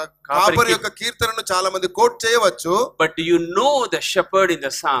కాపరి యొక్క కీర్తనను చాలా మంది కోట్ చేయవచ్చు. but do you know the shepherd in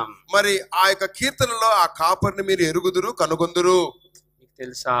the psalm? మరి ఆ యొక్క కీర్తనలో ఆ కాపరిని మీరు ఎరుగుదురు, కనుగొందురు.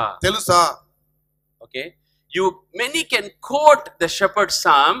 తెలుసా? Okay. Many can quote the shepherd's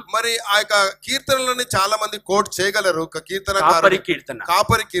psalm. మరి ఆ యొక్క కీర్తనలని చాలా మంది కోట్ చేయగలరు. కాపరి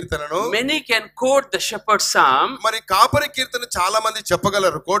కీర్తనను Many can quote the shepherd's psalm. మరి కాపరి కీర్తన చాలా మంది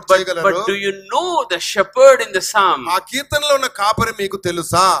చెప్పగలరు, కోట్ చేయగలరు. But do you know the shepherd in the psalm? ఆ కీర్తనలో ఉన్న కాపరి మీకు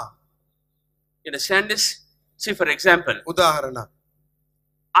తెలుసా? You understand this? See, for example, ఉదాహరణ,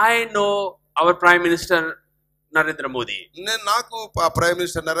 I know our Prime Minister Narendra Modi. నాకు ప్రైమ్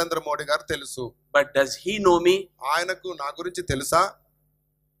మినిస్టర్ నరేంద్ర మోడీ గారు తెలుసు. But does he know me? ఆయనకు నా గురించి తెలుసా?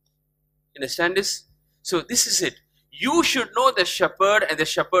 Understand this? So this is it. You should know the shepherd and the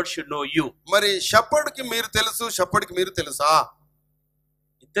shepherd should know you. మరి shepherd కి మీరు తెలుసు, షెపర్డ్ కి మీరు తెలుసా?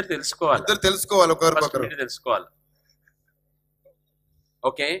 ఇద్దరు తెలుసుకోవాలి. ఇద్దరు తెలుసుకోవాలి, ఒకరికొకరు తెలుసుకోవాలి.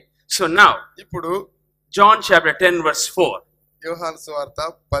 Okay? So now, ఇప్పుడు John chapter 10 verse 4. యోహాను సువార్త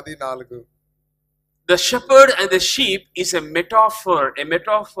 10:4. The shepherd and the sheep is a metaphor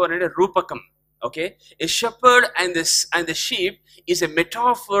and a rupakam. Okay, a shepherd and the sheep is a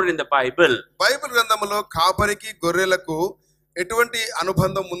metaphor in the Bible. Bible గ్రంథములో కాపరికి గొర్రెలకు ఎటువంటి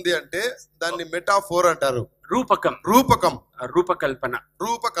అనుబంధం ఉంది అంటే దాన్ని మెటాఫోర్ అంటారు. రూపకం,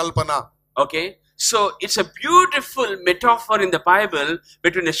 రూపకల్పన. Okay, so it's a beautiful metaphor in the Bible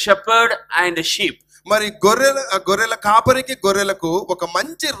between a shepherd and a sheep. మరి గొర్రెల కాపరికి గొర్రెలకు ఒక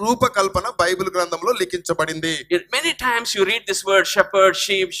మంచి రూపకల్పన బైబిల్ గ్రంథంలో లిఖించబడింది. Many times you read this word shepherd,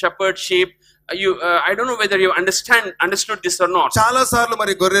 sheep. I don't know whether you understood this or not. చాలా సార్లు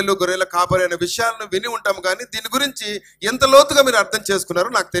మరి గొర్రెల కాపరి అనే విషయాలను విని ఉంటాం కానీ దీని గురించి ఎంత లోతుగా మీరు అర్థం చేసుకున్నారో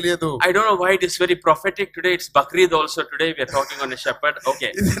నాకు తెలియదు. I don't know why it is very prophetic today. It's Bakrid also today. We are talking on a shepherd.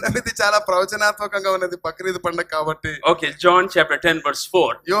 Okay. ఇది చాలా ప్రవచనాత్మకంగా ఉన్నది బక్రీద్ పండుగ కాబట్టి. Okay, John chapter 10 verse 4.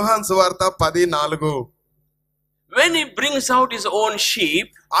 యోహాను సువార్త 10:4. When he brings out his own sheep,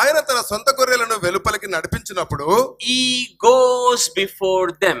 ఆయన తన సొంత గొర్రెలను వెలుపలికి నడిపించినప్పుడు he goes before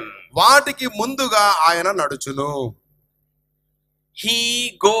them. వాటికి ముందుగా ఆయన నడుచును. He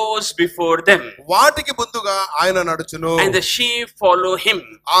goes before them. వాటికి ముందుగా ఆయన నడుచును. And the sheep follow him.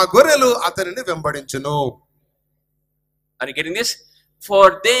 ఆ గొర్రెలు అతనిని వెంబడించును. Are you getting this? For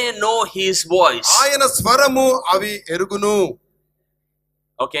they know his voice. ఆయన స్వరము అవి ఎరుగును.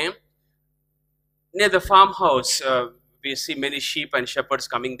 Okay. Near the farmhouse, we see many sheep and shepherds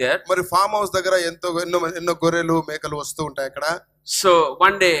coming there. మరి ఫామ్ హౌస్ దగ్గర ఎన్నో గొర్రెలు మేకలు వస్తూ ఉంటాయి అక్కడ. So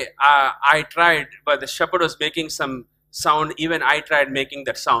one day I tried, but the shepherd was making some sound. Even I tried making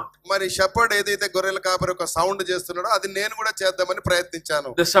that sound. మరి shepherd ఏదైతే గొర్రెల కాపరి ఒక సౌండ్ చేస్తున్నాడో అది నేను కూడా చేద్దామని ప్రయత్నించాను.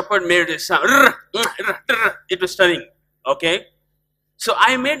 The shepherd made a sound. It was turning. Okay. So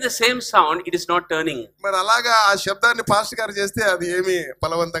I made the same sound. It is not turning. మరి అలాగా ఆ శబ్దాన్ని పాస్టర్ గారు చేస్తే అది ఏమీ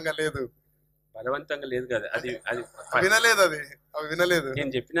బలవంతంగా లేదు. బలవంతంగా లేదు కదా, అది వినలేదు. అవి వినలేదు.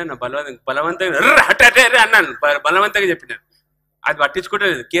 నేను చెప్పినా బలవంతంగా అన్నాను, బలవంతంగా చెప్పినాను. అది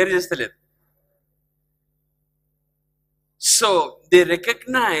పట్టించుకోవట్లేదు, కేర్ చేస్తలేదు. So they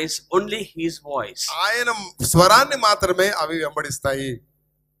recognise only his voice. ఆయన స్వరాన్ని మాత్రమే అవి వెంబడిస్తాయి,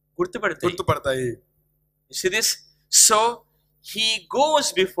 గుర్తుపడతాయి. See this? So he goes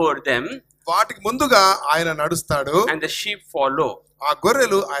before them. వాటికి ముందుగా ఆయన నడుస్తాడు. And the sheep follow. ఆ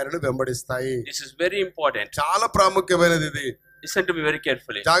గొర్రెలు ఆయనను వెంబడిస్తాయి. This is very important. చాలా ప్రాముఖ్యమైనది ఇది. Listen to me very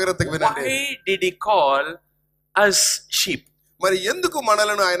carefully. జాగ్రత్తగా వినండి. Why did he call us sheep? మరి ఎందుకు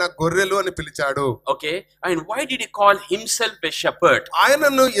మనలను ఆయన గొర్రెలు అని పిలిచాడు? Okay, and why did he call himself a shepherd?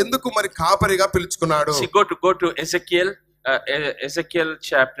 ఆయనను ఎందుకు మరి కాపరిగా పిలుచుకున్నాడు? See, go to Ezekiel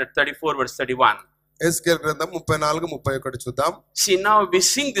chapter 34 verse 31. SQL గ్రంథం 34:31 చూద్దాం. See, now we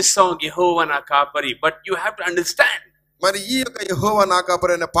sing this song Yehovah na kapari, but you have to understand. మరి ఈ యొక్క యెహోవా నా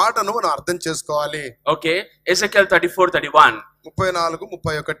కాపరి అనే పాటను మనం అర్థం చేసుకోవాలి. Okay, Ezekiel 34:31.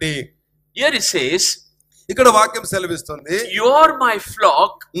 34:31. Here it says, ఇక్కడ వాక్యం సెలవిస్తుంది, you are my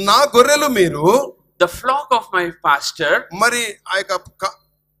flock, నా గొర్రెలు మీరు, the flock of my pastor. మరి ఆ యొక్క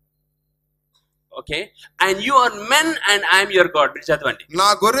Okay, and you are men and I am your God. చదవండి. నా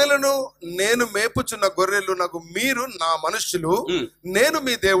గొర్రెలను నేను మేపుచున్న గొర్రెలు నాకు మీరు నా మనుష్యులు, నేను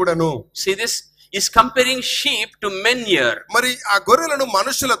మీ దేవుడను. See this is comparing sheep to men here. మరి ఆ గొర్రెలను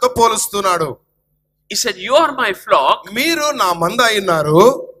మనుషులతో పోలుస్తున్నాడు. He said, you are my flock. మీరు నా మంద అయినారు.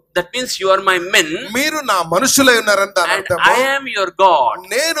 That means you are my men. మీరు నా మనుషులై ఉన్నారని దాని అర్థము. I am your God.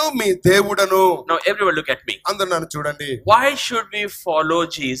 నేను మీ దేవుడను. Now everyone look at me. అందరూ నన్ను చూడండి. Why should we follow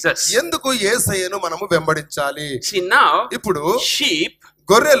Jesus? ఎందుకు యేసయ్యను మనము వెంబడించాలి? See now, ఇప్పుడు sheep,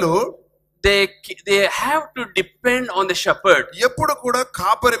 గొర్రెలు, they have to depend on the shepherd. ఎప్పుడు కూడా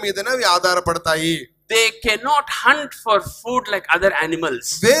కాపరి మీదనే అవి ఆధారపడతాయి. They cannot hunt for food like other animals.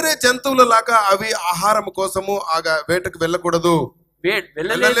 వేరే జంతువుల లాగా అవి ఆహారం కోసము ఆగా వేటకు వెళ్ళకూడదు.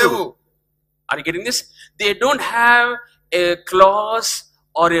 వెళ్ళలేవు. Are you getting this? They don't have a claws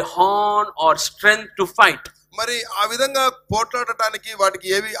or a horn or strength to fight. మరి ఆ విధంగా పోట్లాడటానికి వాటికి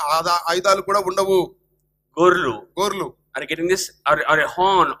ఏవి ఆయుధాలు కూడా ఉండవు. గోర్లు. Are you getting this? Or a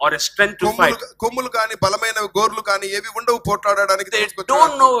horn or a strength to fight. కొమ్ములు కానీ బలమైన గోర్లు కానీ ఏవి ఉండవు పోట్లాడడానికి. They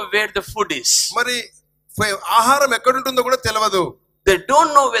don't know where the food is. మరి ఆహారం ఎక్కడ ఉంటుందో కూడా తెలియదు. They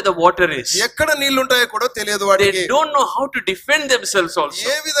don't know where the water is. ఎక్కడ నీళ్లు ఉంటాయో కూడా తెలియదు They వాటికి. don't know how to defend themselves also.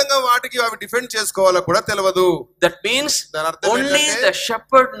 ఏ విధంగా వాటికి అవి డిఫెండ్ చేసుకోవాలో కూడా తెలియదు. That means దాని అర్థం only ఏంటంటే the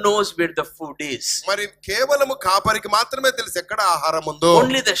shepherd knows where the food is. మరి కేవలము కాపరికి మాత్రమే తెలుసు ఎక్కడ ఆహారం ఉందో.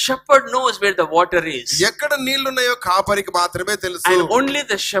 Only the shepherd knows where the water is. ఎక్కడ నీళ్లు ఉన్నాయో కాపరికి మాత్రమే తెలుసు. And only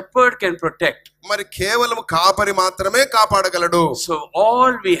the shepherd can protect. మరి కేవలం కాపరి మాత్రమే కాపాడగలడు. So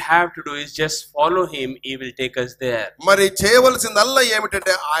all we have to do is just follow him. He will take us there. మరి చేయవలసిందల్లా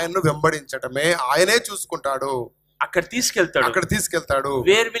ఏమిటంటే ఆయన్ను వెంబడించటమే. ఆయనే చూసుకుంటాడు. అక్కడ తీసుకెళ్తాడు. అక్కడ తీసుకెళ్తాడు.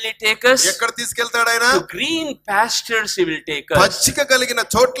 Where will he take us? ఎక్కడ తీసుకెళ్తాడు ఆయన? To green pastures he will take us. పచ్చిక కలిగిన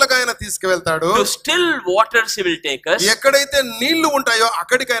చోట్లకు ఆయన తీసుకువెళ్తాడు. To still waters he will take us. ఎక్కడైతే నీళ్లు ఉంటాయో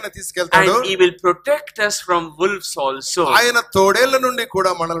అక్కడికి ఆయన తీసుకెళ్తాడు. And he will protect us from wolves also. ఆయన తోడేళ్ల నుండి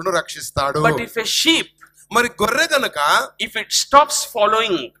కూడా మనలను రక్షిస్తాడు. But if a sheep, మరి గొర్రె గనుక if it stops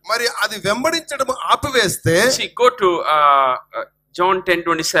following, మరి అది వెంబడించడం ఆపివేస్తే, see, go to John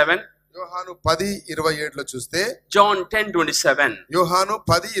 10:27. యోహాను 10:27 చూస్తే, John 10:27. యోహాను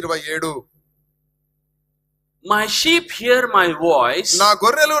 10:27 My sheep hear my voice. నా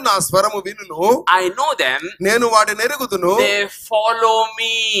గొర్రెలు నా స్వరము వినును. I know them. నేను వాటిని ఎరుగుదును. They follow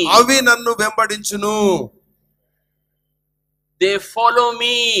me. అవి నన్ను వెంబడించును. They follow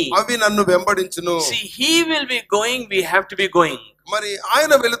me. అవి నన్ను వెంబడించును. See, he will be going, we have to be going. మరి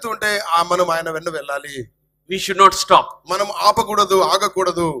ఆయన వెళుతుంటే మనం ఆయన వెంట వెళ్ళాలి. We should not stop. మనం ఆపకూడదు,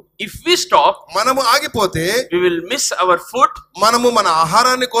 ఆగకూడదు. If we stop, మనము ఆగిపోతే we will miss our food. మనము మన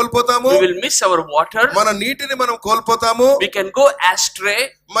ఆహారాన్ని కోల్పోతాము. We will miss our water. మన నీటిని మనం కోల్పోతాము. We can go astray.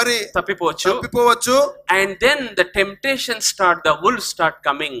 మరి తప్పిపోవచ్చు. And then the temptations start, the wolves start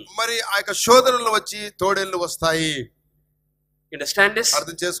coming. మరి ఆ యొక్క శోధనలు వచ్చి తోడేళ్లు వస్తాయి. You understand this?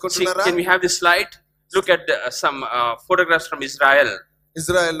 అర్థం చేసుకుంటున్నారా? Can we have this slide? Look at some photographs from Israel.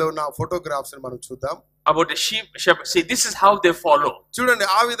 ఇజ్రాయెల్లో నా ఫోటోగ్రాఫ్స్ ని మనం చూద్దాం. About a shepherd. See, this is how they follow. చూడండి,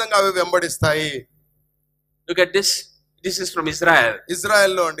 ఆ విధంగా అవి వెంబడిస్తాయి. Look at this. This is from Israel.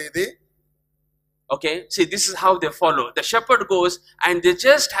 ఇజ్రాయెల్లో అండి ఇది. Okay, see, this is how they follow. The shepherd goes and they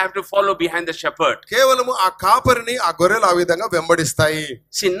just have to follow behind the shepherd. కేవలము ఆ కాపరిని ఆ గొర్రెలు ఆ విధంగా వెంబడిస్తాయి.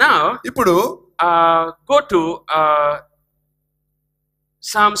 See, now ఇప్పుడు go to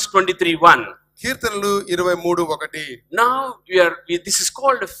Psalms 23:1. కీర్తనలు 23:1. Now this is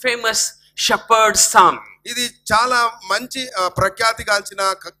called a famous shepherd's psalm. ఇది చాలా మంచి ప్రఖ్యాతిగాంచిన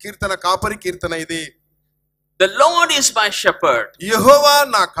కీర్తన, కాపరి కీర్తన ఇది. The Lord is my shepherd. యెహోవా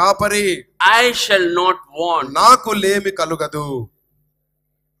నా కాపరి. I shall not want. నాకు లేమి కలుగదు.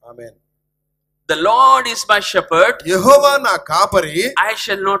 ఆమేన్. The Lord is my shepherd. యెహోవా నా కాపరి. I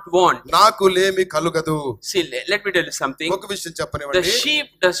shall not want. నాకు లేమి కలుగదు. See, let me tell you something. ఒక విషయం చెప్పనివ్వండి. The sheep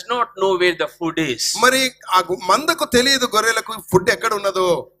does not know where the food is. మరి ఆ మందకు తెలియదు గొర్రెలకు ఫుడ్ ఎక్కడ ఉన్నదో.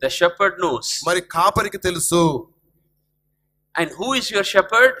 The shepherd knows. మరి కాపరికి తెలుసు. And who is your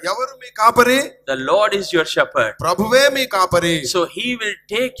shepherd? ఎవరు మీ కాపరి? The Lord is your shepherd. ప్రభువే మీ కాపరి. So he will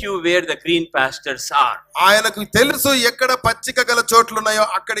take you where the green pastures are. ఆయనకు తెలుసు ఎక్కడ పచ్చిక గల చోట్లు ఉన్నాయో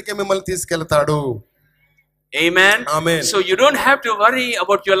అక్కడికి మిమ్మల్ని తీసుకెళ్తాడు. Amen. Amen. So you don't have to worry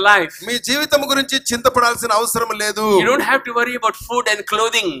about your life. మీ జీవితం గురించి చింతపడాల్సిన అవసరం లేదు. You don't have to worry about food and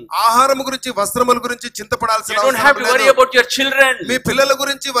clothing. ఆహారం గురించి, వస్త్రముల గురించి చింతపడాల్సిన అవసరం లేదు. You don't have to worry about your children. మీ పిల్లల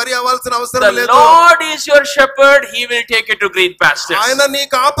గురించి వరి అవ్వాల్సిన అవసరం లేదు. The Lord is your shepherd. He will take you to green pastures. ఆయన నీ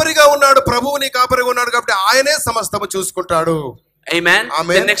కాపరిగా ఉన్నాడు. ప్రభువు నీ కాపరిగా ఉన్నాడు కాబట్టి ఆయనే సమస్తము చూసుకుంటాడు. Amen.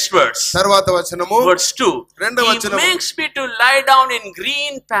 Amen. The next verse. తర్వాత వచనము Verse 2. రెండవ He వచనము. makes me to lie down in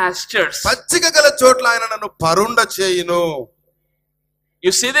green pastures. పచ్చిక గల చోట్ల ఆయన నన్ను పరుండ చేయును.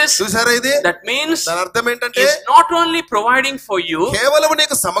 You see this? చూసారా ఇది? That means దాని అర్థం ఏంటంటే, He's not only providing for you. కేవలం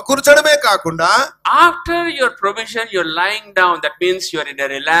నీకు సమకూర్చడమే కాకుండా, After your provision, you're lying down. That means you're in a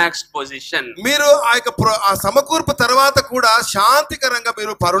relaxed position. మీరు ఆ యొక్క ఆ సమకూర్పు తర్వాత కూడా శాంతికరంగా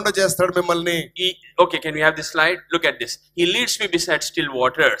మీరు పరుండ చేస్తాడు మిమ్మల్ని. Okay, can we have this slide? Look at this. He leads me beside still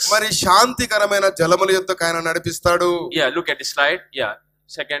waters. మరి శాంతికరమైన జలముల యొద్దకు ఆయన నడిపిస్తాడు. Yeah, look at this slide. Yeah,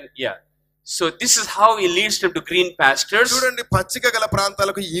 second. Yeah. So this is how he leads them to green pastures. చూడండి, పచ్చిక గల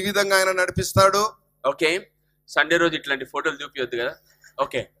ప్రాంతాలకు ఈ విధంగా ఆయన నడిపిస్తాడు. Okay, సండే రోజు ఇట్లాంటి ఫోటోలు చూపియొద్దు కదా.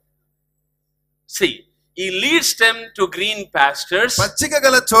 Okay, see, he leads them to green pastures. పచ్చిక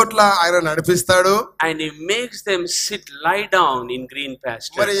గల చోట్ల ఆయన నడిపిస్తాడు. And he makes them lie down in green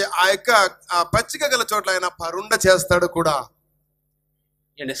pastures. మరి ఆ యొక్క పచ్చిక గల చోట్ల ఆయన పరుండ చేస్తాడు కూడా.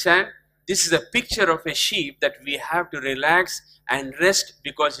 You understand? This is a picture of a sheep that we have to relax and rest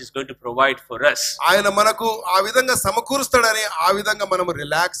because he's going to provide for us. ఆయన మనకు ఆ విధంగా సమకూరుస్తాడని ఆ విధంగా మనం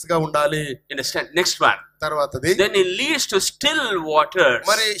రిలాక్స్ గా ఉండాలి. Understand? Next one. తర్వాతది then he leads to still waters.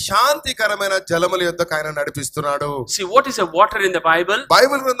 మరి శాంతికరమైన జలముల యొద్దకు ఆయన నడిపిస్తున్నాడు. See, what is a water in the Bible?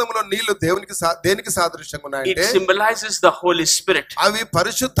 Bible గ్రంథంలో నీళ్లు దేనికి సాదృశ్యంగా ఉన్నాయంటే it symbolizes the Holy Spirit. అవి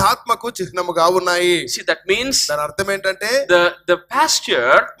పరిశుద్ధాత్మకు చిహ్నముగా ఉన్నాయి. See, that means దాని అర్థం ఏంటంటే the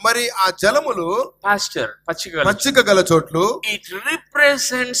pasture, మరి ఆ జలములు పచ్చిక గల చోట్లు, it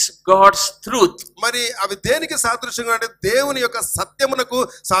represents God's truth. మరి అవి దేనికి సాదృశ్యంగా అంటే దేవుని యొక్క సత్యమునకు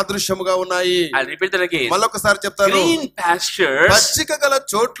సాదృశ్యముగా ఉన్నాయి. I'll repeat that again. మళ్ళొకసారి చెప్తాను. Green pastures, పచ్చిక గల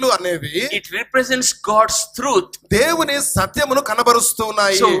చోట్లు అనేవి it represents God's truth. దేవుని సత్యమును కనబరుస్తూ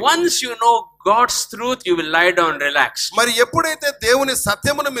ఉన్నాయి. So once you know God's truth, you will lie down relaxed. మరి ఎప్పుడైతే దేవుని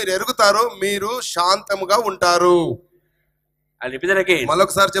సత్యమును మీరు ఎరుగుతారో మీరు శాంతముగా ఉంటారు. I'll repeat that again.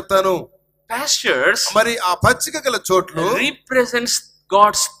 మళ్ళొకసారి చెప్తాను. Pastures, మరి ఆ పచ్చిక గల చోట్లు represents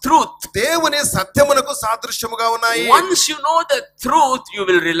God's truth. దేవుని సత్యమునకు సాదృశ్యముగా ఉన్నాయి. Once you know the truth, you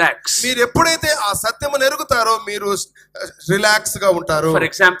will relax. మీరు ఎప్పుడైతే ఆ సత్యమును ఎరుగుతారో మీరు రిలాక్స్ గా ఉంటారు. For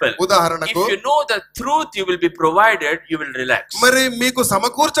example, ఉదాహరణకు, if you know the truth, you will be provided, you will relax. మరి మీకు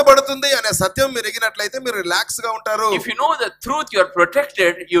సమకూర్చబడుతుంది అనే సత్యం మీరు ఎరిగినట్లయితే మీరు రిలాక్స్ గా ఉంటారు. If you know the truth, you are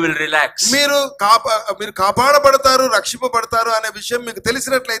protected, you will relax. మీరు కాపాడబడతారు, రక్షింపబడతారు అనే విషయం మీకు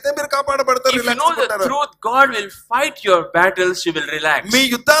తెలిసినట్లయితే మీరు కాపాడబడతారు, If you know the truth, God will fight your battles, you will relax. మీ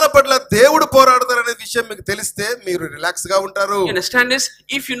యుద్ధాల పట్ల దేవుడు పోరాడతారు అనే విషయం మీకు తెలిస్తే మీరు రిలాక్స్ గా ఉంటారు. You understand this?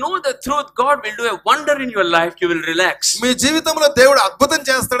 If you know the truth, God will do a wonder in your life, you will relax. మీ జీవితంలో దేవుడు అద్భుతం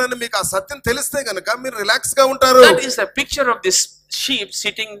చేస్తాడని మీకు ఆ సత్యం తెలిస్తే గనుక మీరు రిలాక్స్ గా ఉంటారు. That is a picture of this sheep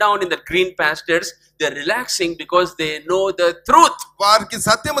sitting down in the green pastures. They are relaxing because they know the truth. వారికి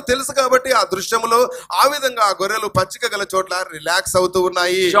సత్యము తెలుసు కాబట్టి ఆ దృశ్యములో ఆ విధంగా ఆ గొర్రెలు పచ్చిక గల చోట్ల రిలాక్స్ అవుతూ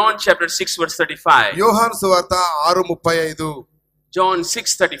ఉన్నాయి. John chapter 6 verse 35. యోహాను సువార్త 6:35. John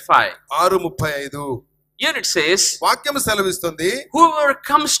 6:35. 6:35. Here it says, వాక్యం సెలవిస్తుంది, whoever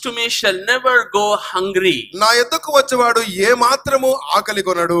comes to me shall never go hungry. నా యొద్దకు వచ్చేవాడు ఏ మాత్రము ఆకలి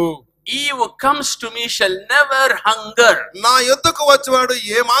కొనడు. He who comes to me shall never hunger. నా యొద్దకు వచ్చేవాడు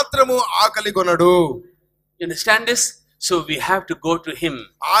ఏ మాత్రము ఆకలి కొనడు. You understand this? So we have to go to him.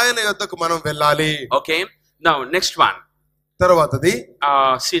 ఆయన యొద్దకు మనం వెళ్ళాలి. Okay. Now next one. తర్వాతది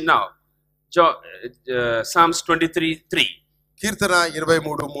see now. Psalms 23:3. Keerthana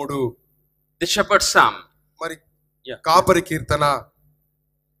 23:3. The shepherd's psalm. మరి కాపరి కీర్తన.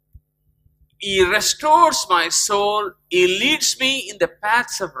 He restores my soul. He leads me in the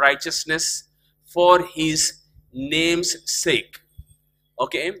paths of righteousness for his name's sake.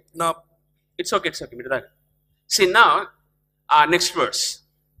 Okay. Now it's okay. See now, next verse.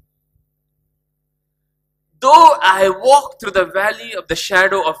 Though I walk through the valley of the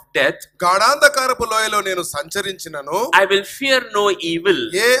shadow of death, గాఢాంధకారపు లోయలో నేను సంచరించినను, I will fear no evil.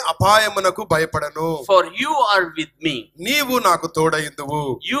 ఏ అపాయమునకు భయపడను. For you are with me. నీవు నాకు తోడయుందువు.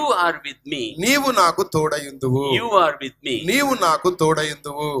 You are with me. నీవు నాకు తోడయుందువు. You are with me. నీవు నాకు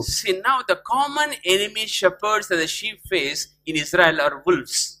తోడయుందువు. See now, the common enemy shepherds that the sheep face in Israel are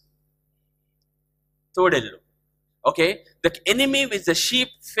wolves. Todellu. Okay, the enemy which the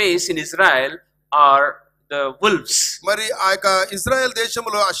sheep face in Israel are the wolves. మరి ఆ యొక్క ఇశ్రాయేల్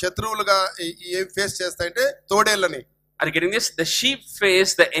దేశంలో ఆ శత్రువులుగా ఏం face చేస్తాయంటే తోడేళ్ళని. Are you getting this? The sheep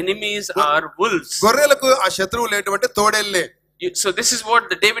face, the enemies are wolves. గొర్రెలకు ఆ శత్రువులు ఏంటంటే తోడేళ్ళే. So this is what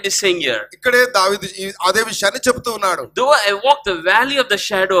the David is saying here. ఇక్కడే దావీదు అదే విషయాన్ని చెప్తూ ఉన్నాడు. Though I walk the valley of the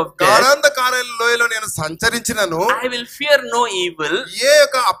shadow of death, గాఢాంధకారపు లోయలో నేను సంచరించినను, I will fear no evil. ఏ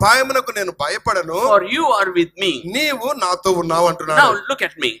యొక్క అపాయమునకు నేను భయపడను. For you are with me. నీవు నాతో ఉన్నావు అంటున్నాడు. Now look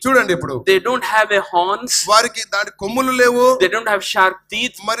at me. చూడండి ఇప్పుడు. They don't have a horns. వారికి దాని కొమ్ములు లేవు. They don't have sharp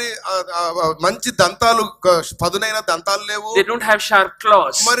teeth. మరి మంచి దంతాలు, పదునైన దంతాలు లేవు. They don't have sharp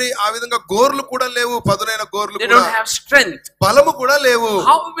claws. మరి ఆ విధంగా గోర్లు కూడా లేవు, పదునైన గోర్లు కూడా. They don't have strength. బలము కూడా లేవు.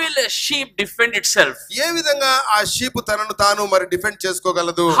 How will a sheep defend itself? ఏ విధంగా ఆ షీప్ తనను తాను మరి defend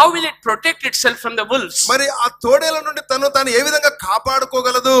చేసుకోగలదు? How will it protect itself from the wolves? మరి ఆ తోడేల నుండి తను తాను ఏ విధంగా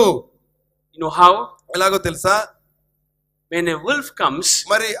కాపాడుకోగలదు? You know how? ఎలాగో తెలుసా? When a wolf comes,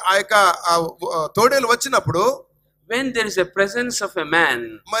 మరి ఆ యొక్క తోడేలు వచ్చినప్పుడు, when there is a presence of a man,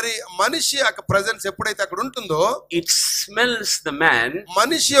 మరి మనిషి యొక్క ప్రెజెన్స్ ఎప్పుడైతే అక్కడ ఉంటుందో, it smells the man.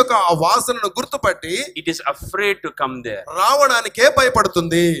 మనిషి యొక్క ఆ వాసనను గుర్తుపట్టి it is afraid to come there. రావడానికే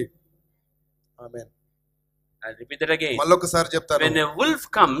భయపడుతుంది. ఆమేన్. I'll repeat that again. మళ్ళొకసారి చెప్తాను. When a wolf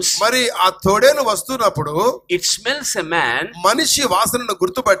comes, మరి ఆ తోడేలు వస్తున్నప్పుడు it smells a man. మనిషి వాసనను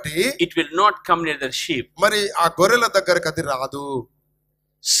గుర్తుపట్టి it will not come near the sheep. మరి ఆ గొర్రెల దగ్గరకు అది రాదు.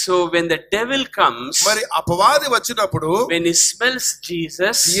 So when the devil comes, మరి అపవాది వచ్చినప్పుడు, when he smells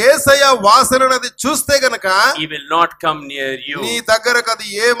Jesus, యేసయ్య వాసనను అది చూస్తే గనక he will not come near you. నీ దగ్గరకు అది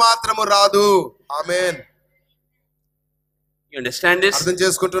ఏ మాత్రము రాదు. ఆమేన్. You understand this? అర్థం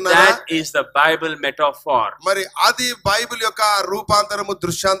చేసుకుంటున్నారా? That is the Bible metaphor. మరి అది బైబిల్ యొక్క రూపాంతరము,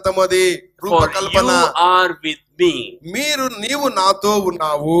 దృశ్యాంతం, అది For రూపకల్పన. you are with me. నీవు నాతో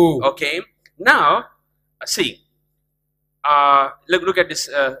ఉన్నావు. Okay. Now, see. Look at this.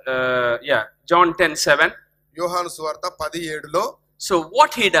 John 10:7. యోహాను సువార్త 10:7లో. So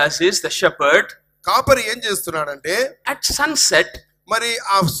what he does is, the shepherd, కాపరి ఏం చేస్తున్నాడంటే, at sunset, మరి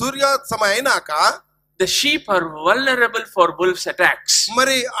ఆ సూర్యాస్తమయం అయినాక the sheep are vulnerable for wolves' attacks.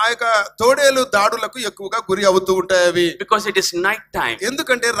 మరి ఆ యొక్క తోడేలు దాడులకు ఎక్కువగా గురి అవుతూ ఉంటాయి అవి. Because it is night time.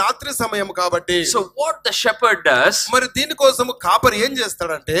 ఎందుకంటే రాత్రి సమయం కాబట్టి. So what the shepherd does, మరి దీనికోసం కాపరి ఏం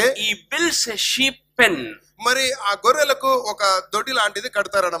చేస్తాడంటే, he builds a sheep pen. మరి ఆ గొర్రెలకు ఒక దొడ్డి లాంటిది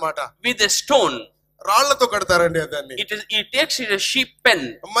కడతారన్నమాట. With a stone. రాళ్లతో కడతారండి దాన్ని. It takes it a sheep pen.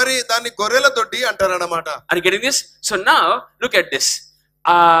 మరి దాన్ని గొర్రెల దొడ్డి అంటారన్నమాట. Are you getting this? So now look at this.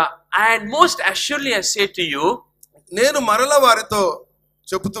 And most assuredly I say to you, నేను మరల వారితో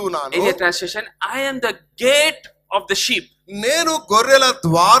చెబుతూ ఉన్నాను. in a translation, I am the gate of the sheep. నేను గొర్రెల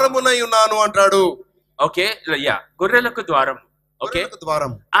ద్వారమునై ఉన్నాను అంటాడు. Okay, గొర్రెలకు ద్వారం. Okay,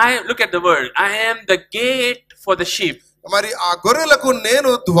 ద్వారం. Look at the word. I am the gate for the sheep. మరి ఆ గొర్రెలకు నేను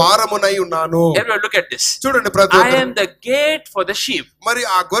ద్వారమునై ఉన్నాను. Everyone look at this. చూడండి ప్రతి I am the gate for the sheep. మరి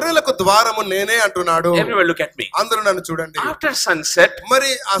ఆ గొర్రెలకు ద్వారము నేనే అంటున్నాడు. Everyone look at me. అందరూ నన్ను చూడండి. After sunset,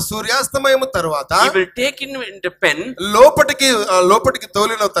 మరి ఆ సూర్యాస్తమయం తర్వాత he will take in the pen. లోపటికి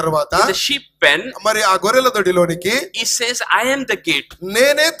తోలిన తర్వాత the sheep pen. మరి ఆ గొర్రెల దొడిలోనికి he says, I am the gate.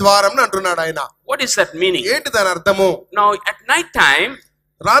 నేనే ద్వారం అంటున్నాడు ఆయన. What is that meaning? ఏంటి దాని అర్థము? Now at night time,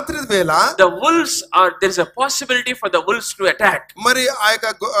 రాత్రి వేళ the wolves there is a possibility for the wolves to attack. మరి ఆ యొక్క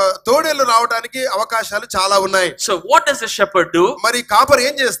తోడేలు రావడానికి అవకాశాలు చాలా ఉన్నాయి. So what does the shepherd do? మరి కాపరి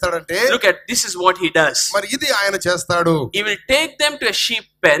ఏం చేస్తాడంటే, look at this is what he does. మరి ఇది ఆయన చేస్తాడు. He will take them to a sheep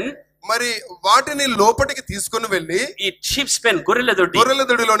pen. మరి వాటిని లోపటికి తీసుకొని వెళ్ళి, ఈ sheep's pen గొర్రెల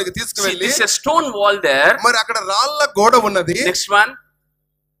దొడిలోనికి తీసుకువెళ్ళి, this is a stone wall there. మరి అక్కడ రాళ్ళ గోడ ఉన్నది. Next one.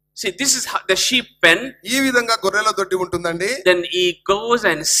 See, this is the sheep pen. ఈ విధంగా గొర్రెల దొడ్డి ఉంటుందండి. Then he goes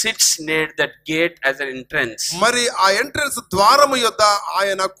and sits near that gate as an entrance. మరి ఆ ఎంట్రన్స్ ద్వారము యొద్ద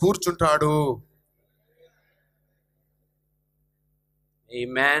ఆయన కూర్చుంటాడు.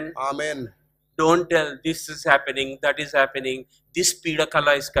 Amen. Amen. Don't tell this is happening, that is happening, this pida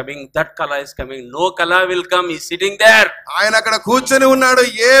kala is coming, that kala is coming. No kala will come. He's sitting there. ఆయన అక్కడ కూర్చొని ఉన్నాడు.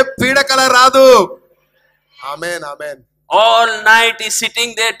 ఏ పీడకల రాదు. Amen. Amen. All night is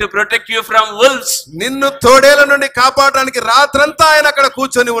sitting there to protect you from wolves. నిన్ను తోడేల నుండి కాపాడడానికి రాత్రంతా ఆయన అక్కడ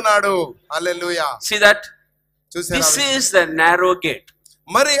కూర్చొని ఉన్నాడు. హల్లెలూయా. See that? చూసారా? This is the narrow gate.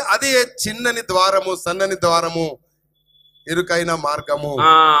 మరి అది చిన్నని ద్వారము, సన్నని ద్వారము, ఇరుకైన మార్గము.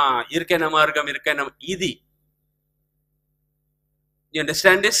 ఇరుకైన మార్గం, ఇరుకైన ఇది. You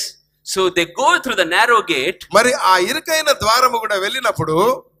understand this? So they go through the narrow gate. మరి ఆ ఇరుకైన ద్వారము కూడా వెళ్ళినప్పుడు,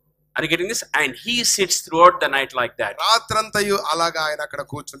 are you getting this? And he sits throughout the night like that. రాత్రంతయు అలాగా ఆయన అక్కడ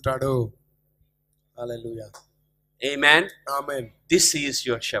కూర్చుంటాడు. హల్లెలూయా. Amen. Amen. This is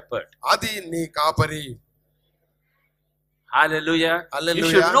your shepherd. అది నీ కాపరి. Hallelujah. Hallelujah. You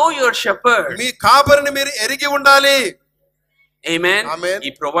should know your shepherd. మీ కాపరిని మీరు ఎరిగి ఉండాలి. Amen. Amen.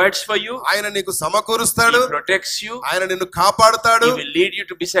 He provides for you. ఆయన నీకు సమకూరుస్తాడు. He protects you. ఆయన నిన్ను కాపాడుతాడు. He will lead you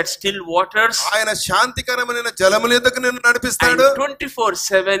to beside still waters. ఆయన శాంతికరమైన జలముల యొద్దకు నిన్ను నడిపిస్తాడు.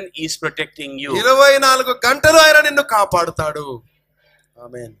 24/7 he is protecting you. 24 గంటలు ఆయన నిన్ను కాపాడుతాడు.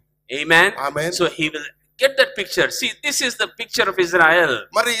 ఆమేన్. Amen. Amen. So he will get that picture. See, this is the picture of Israel.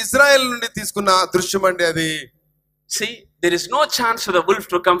 మరి ఇజ్రాయెల్ నుండి తీసుకున్న దృశ్యం అండి అది. See, there is no chance for the wolf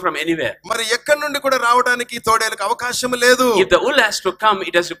to come from anywhere. మరి ఎక్కడి నుండి కూడా రావడానికి తోడేలకు అవకాశం లేదు. If the wolf has to come,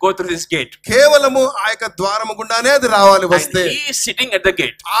 it has to go through this gate. కేవలము ఆ యొక్క ద్వారము గుండానే అది రావాలి వస్తే. And he is sitting at the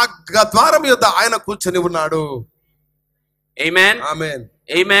gate. ఆ ద్వారం యొద్ద ఆయన కూర్చొని ఉన్నాడు. Amen. Amen.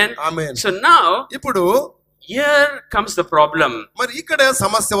 Amen. Amen. So now, ఇప్పుడు here comes the problem. మరి ఇక్కడ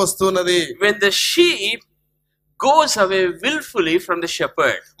సమస్య వస్తున్నది. When the sheep goes away willfully from the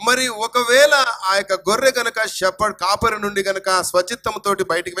shepherd. మరి ఒకవేళ ఆ యొక్క గొర్రె గనుక షెపర్డ్ కాపరి నుండి గనుక స్వచిత్తముతోటి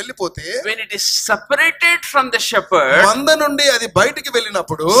బయటికి వెళ్ళిపోతే, when it is separated from the shepherd, మంద నుండి అది బయటికి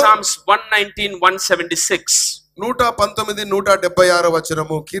వెళ్ళినప్పుడు, Psalms 119, 176. 119, 176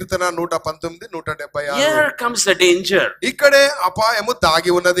 వచనము, కీర్తన 119, 176. Here comes the danger. ఇక్కడే అపాయము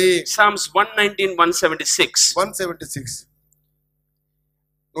దాగి ఉన్నది. Psalms 119, 176. 176.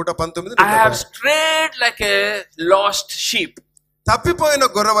 119. I have strayed like a lost sheep. తప్పిపోయిన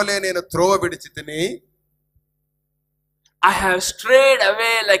గొర్రెవలే నేను త్రోవ విడిచితిని. I have strayed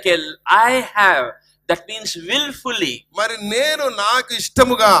away like I have. That means willfully. మరి నేను నాకు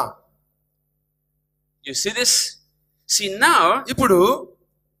ఇష్టముగా. You see this? See now. ఇప్పుడు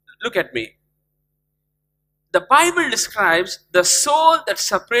look at me. the Bible describes the soul that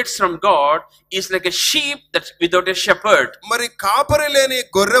separates from God is like a sheep that's without a shepherd. మరి కాపరి లేని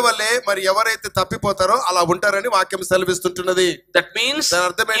గొర్రె వలె మరి ఎవరైతే తప్పిపోతారో అలా ఉంటారని వాక్యం సెలవిస్తుంటున్నది. That means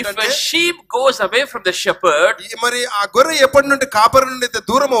if a sheep goes away from the shepherd, మరి ఆ గొర్రె ఎప్పటి నుండి కాపరి నుండి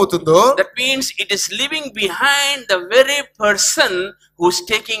దూరం అవుతుందో, that means it is living behind the very person who's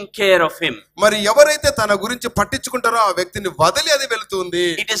taking care of him. మరి ఎవరైతే తన గురించి పట్టించుకుంటారో ఆ వ్యక్తిని వదిలి అది వెళ్తుంది.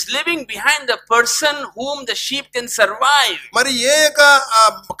 It is living behind the person whom the sheep can survive. మరి ఏ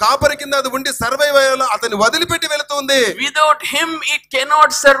కాపరి కింద అది ఉండి సర్వైవ్ అయ్యేలా అతని వదిలిపెట్టి వెళ్తుంది. Without him it cannot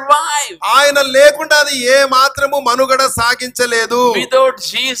survive. ఆయన లేకుండా అది ఏ మాత్రము మనుగడ సాగించలేదు. Without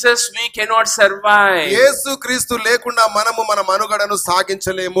Jesus we cannot survive. యేసుక్రీస్తు లేకుండా మనము మన మనుగడను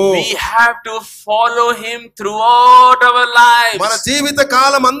సాగించలేము. We have to follow him throughout our lives. మన జీవిత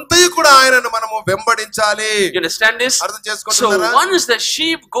కాలం అంతయు కూడా ఆయనను మనము వెంబడించాలి. You understand this? అర్థం చేసుకుంటున్నారా? So once the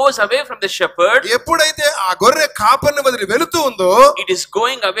sheep goes away from the shepherd, ఎప్పుడైతే ఆ గొర్రె కాపరిని వదిలి వెళుతూ ఉందో, it is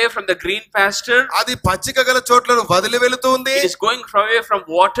going away from the green pasture, అది పచ్చిక గల చోట్లను వదిలి వెళుతుంది. it is going away from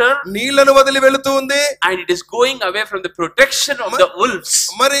water, నీళ్లను వదిలి వెళుతుంది, and it is going away from the protection of the wolves.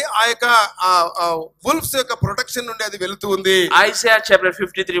 మరి ఆ యొక్క wolves యొక్క ప్రొటెక్షన్ నుండి అది వెళుతుంది. Isaiah chapter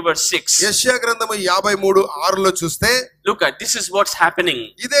 53 verse 6. యెషయా గ్రంథము 53:6లో చూస్తే, look at this is what's happening.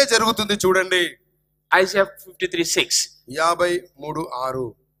 ఇదే జరుగుతుంది చూడండి. Isaiah 53:6. 53:6.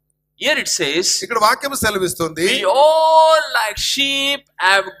 Here it says, ఇక్కడ వాక్యం సెలవిస్తుంది, we all like sheep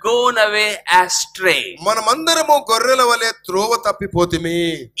have gone away astray. మనమందరము గొర్రెల వలె త్రోవ తప్పిపోతిమి.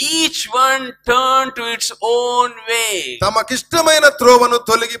 Each one turned to its own way. తమకిష్టమైన త్రోవను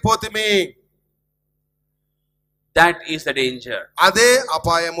తొలగిపోతిమి. That is the danger. అదే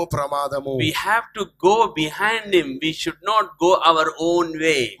అపాయము, ప్రమాదము. We have to go behind him. We should not go our own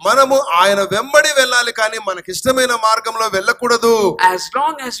way. మనము ఆయన వెంబడి వెళ్ళాలి, కానీ మనకిష్టమైన మార్గంలో వెళ్ళకూడదు. As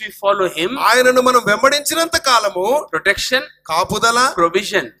long as we follow him, ఆయనను మనం వెంబడించినంత కాలము protection, కాపుదల,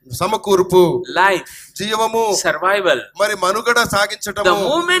 provision, సమకూర్పు, life, జీవము, survival. మరి మనుగడ సాగించటము.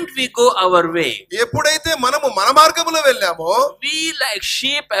 The moment we go our way, ఎప్పుడైతే మనము మన మార్గంలో వెళ్ళామో, we like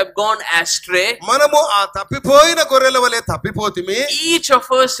sheep have gone astray. మనము ఆ తప్పిపోయిన గొర్రెల వలె తప్పిపోతిమి. Each of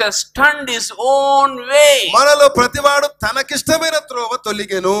us has turned his own way. మనలో ప్రతివాడు తనకిష్టమైన త్రోవ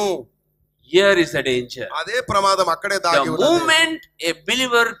తొలిగెను. Here is the danger. అదే ప్రమాదం అక్కడే దాగి ఉన్నది. The moment a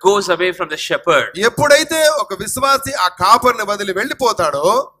believer goes away from the shepherd, ఎప్పుడైతే ఒక విశ్వాసి ఆ కాపరిని వదిలి వెళ్ళిపోతాడో,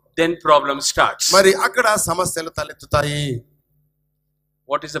 then problem starts. మరి అక్కడ సమస్యలు తలెత్తుతాయి.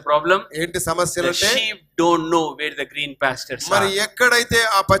 What is the problem? ఏంటి సమస్యలు The అంటే, sheep don't know where the green pastures మరి are. ఎక్కడైతే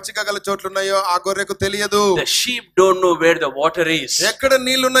ఆ పచ్చిక గల చోట్లు ఉన్నాయో ఆ గొర్రెకు తెలియదు. The sheep don't know where the water is. ఎక్కడ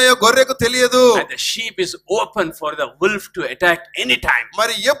నీళ్లు ఉన్నాయో గొర్రెకు తెలియదు. And the sheep is open for the wolf to attack anytime.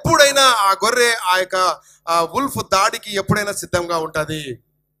 మరి ఎప్పుడైనా ఆ గొర్రె ఆ యొక్క వుల్ఫ్ దాడికి ఎప్పుడైనా సిద్ధంగా ఉంటది.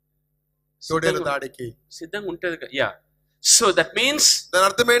 తోడేలు దాడికి సిద్ధంగా ఉంటది. Yeah. So that means దాని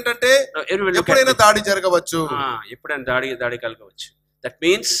అర్థం ఏంటంటే, everyone look ఎప్పుడైనా at దాడి జరగవచ్చు. ఎప్పుడైనా దాడి కలగవచ్చు. That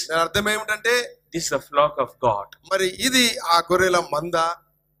means దాని అర్థం ఏమిటంటే, this is the flock of God. మరి ఇది ఆ గొర్రెల మంద.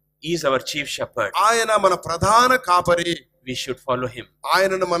 He is our chief shepherd. ఆయన మన ప్రధాన కాపరి. We should follow him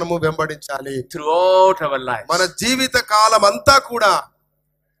ఆయనను మనము వెంబడించాలి throughout our lives. మన జీవిత కాలం అంతా కూడా.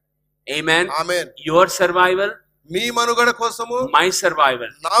 Amen. ఆమేన్. Your survival, మీ మనుగడ కోసము, my survival,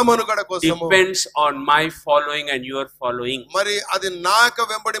 నా మనుగడ కోసము depends on my following and your following. మరి అది నా యొక్క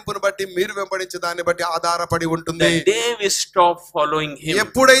వెంబడింపును బట్టి, మీరు వెంబడించే దాన్ని బట్టి ఆధారపడి ఉంటుంది. The day we stop following him,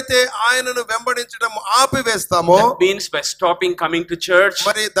 ఎప్పుడైతే ఆయనను వెంబడించడం ఆపివేస్తామో, that means by stopping coming to church,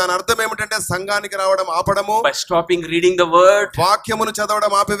 మరి దాని అర్థం ఏమిటంటే సంఘానికి రావడం ఆపడము, by stopping reading the word, వాక్యమును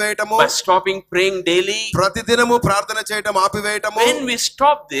చదవడం ఆపివేయటము, by stopping praying daily. ప్రతిదినము ప్రార్థన చేయటం ఆపివేయటము. When we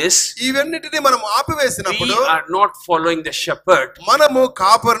stop this, ఇవన్నిటిని మనం ఆపివేసినప్పుడు we are not following the shepherd. మనము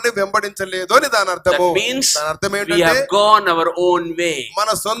కాపరిని వెంబడించలేదు అని దాని అర్థము. That means దాని అర్థం we ఏంటంటే, have gone our own way. మన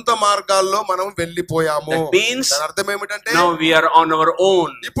సొంత మార్గాల్లో మనం వెళ్ళిపోయాము. That means దాని అర్థం ఏమిటంటే, now we are on our own.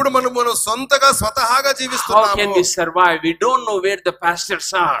 ఇప్పుడు మనం సొంతగా స్వతహాగా How జీవిస్తున్నాము. can we survive? We don't know where the pastures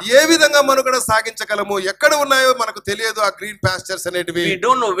are. ఏ విధంగా మనుగడ సాగించగలము? ఎక్కడ ఉన్నాయో మనకు తెలియదు ఆ గ్రీన్ పాస్చర్స్ అనేటివి. We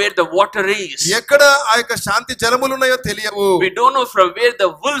don't know where the water is. ఎక్కడ ఆ యొక్క శాంతి జలములు ఉన్నాయో తెలియవు. We don't know from where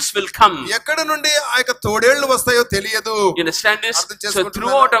the wolves will come. ఎక్కడ నుండి ఆ యొక్క తోడేళ్లు వస్తాయో తెలియదు. You understand this? అర్థం So చేసుకుంటున్నారా?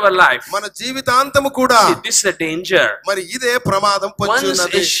 throughout our life, మన జీవితాంతము కూడా this is a danger. మరి ఇదే ప్రమాదం పొంచి Once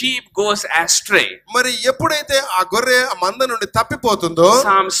ఉన్నది. a sheep goes astray, మరి ఎప్పుడైతే ఆ గొర్రె ఆ మంద నుండి తప్పిపోతుందో,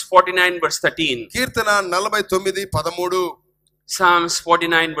 Psalms 49 verse 13. కీర్తన 49:13, Psalms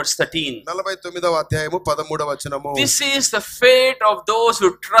 49 verse 13. 49వ అధ్యాయము 13వ వచనము. This is the fate of those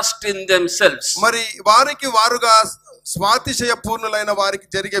who trust in themselves. మరి వారికి వారుగా స్వాతిశయ పూర్ణులైన వారికి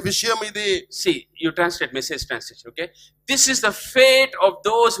జరిగే విషయం ఇది. See, you translate message translation, okay? This is the fate of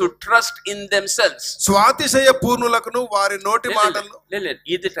those who trust in themselves. స్వాతిశయ పూర్ణులకును వారి నోటి మాటలు.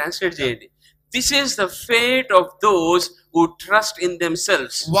 ఇది ట్రాన్స్లేట్ చేయండి. This is the fate of those who trust in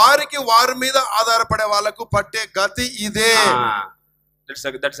themselves. వారికి వారి మీద ఆధారపడే వాళ్ళకు పట్టే గతి ఇదే.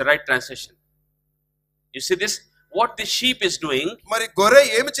 That's the right translation. You see this? What the sheep is doing, మరి గొర్రె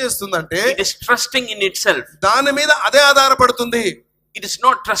ఏమి చేస్తుందంటే it is trusting in itself. దాని మీద అదే ఆధారపడుతుంది. It is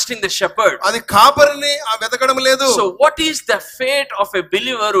not trusting the shepherd. అది కాపరిని వెతకడం లేదు. So what is the fate of a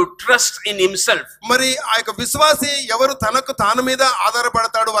believer who trusts in himself? మరి ఆ యొక్క విశ్వాసి ఎవరు తనకు తాను మీద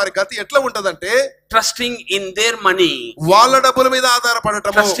ఆధారపడతాడు వారి గతి ఎట్లా ఉంటదంటే trusting in their money, వాళ్ళ డబ్బుల మీద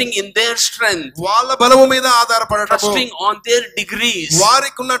ఆధారపడటము, trusting in their strength, వాళ్ళ బలము మీద ఆధారపడటము, trusting on their degrees,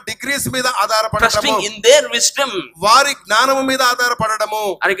 వారికున్న డిగ్రీస్ మీద ఆధారపడటము, trusting in their wisdom, వారి జ్ఞానము మీద ఆధారపడటము,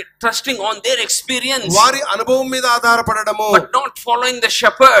 trusting on their experience, వారి అనుభవం మీద ఆధారపడటము, but not following the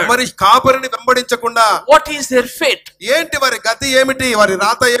shepherd. మరి కాపరిని వెంబడించకుండా what is their fate? ఏంటి వారి గతి ఏమిటి, వారి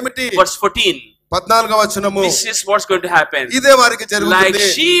రాత ఏమిటి? verse 14, 14వ వచనము. this is what's going to happen. ఇదే వారికి జరుగుతుంది. like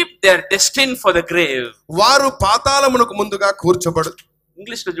sheep they are destined for the grave. వారు పాతాళమునకు ముందుగా కూర్చోబడు.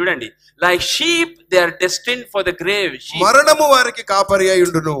 ఇంగ్లీష్ లో చూడండి, like sheep they are destined for the grave. మరణము వారికి కాపరి అయి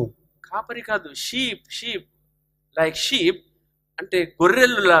ఉండును. కాపరి కాదు, sheep like sheep అంటే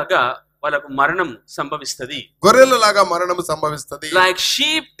గొర్రెలులాగా వాళ్ళకు మరణం సంభవిస్తది. గొర్రెలలాగా మరణము సంభవిస్తది. like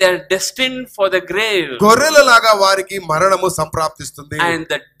sheep they are destined for the grave. గొర్రెలలాగా వారికి మరణము సంప్రాప్తిస్తుంది. and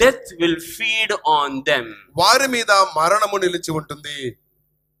the death will feed on them. వారి మీద మరణము నిలిచి ఉంటుంది.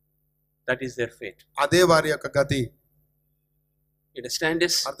 that is their fate. అదే వారి యొక్క గతి. understand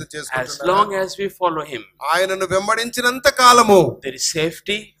this? అర్థం as చేసుకుంటున్నారా? long as we follow him, ఆయనను వెంబడించినంత కాలము there is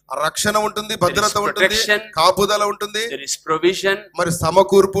safety, రక్షణ ఉంటుంది, భద్రత ఉంటుంది, protection, కాపుదల ఉంటుంది, there is provision, మరి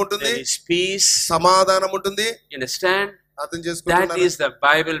సమకూర్పు ఉంటుంది, there is peace, సమాధానం ఉంటుంది. you understand? అర్థం that చేసుకుంటున్నారా? is the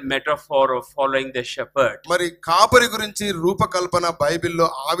Bible metaphor of following the shepherd. మరి కాపరి గురించి రూపకల్పన బైబిల్లో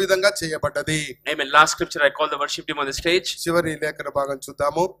ఆ విధంగా చేయబడ్డది. Amen. last scripture I call the worship team on the stage. చివరి లేఖన భాగం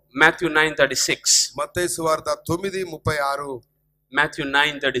చూద్దాము. Matthew 9:36. మత్తయి సువార్త 9:36. Matthew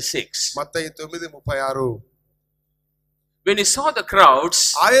 9:36. Mattayi 9:36. when he saw the crowds,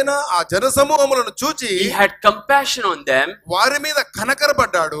 ఆయన ఆ జనసమూహములను చూచి he had compassion on them, వారి మీద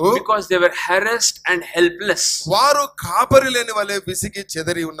కనకరపడ్డాడు, because they were harassed and helpless. వారు కాపరి లేని వలె విసిగి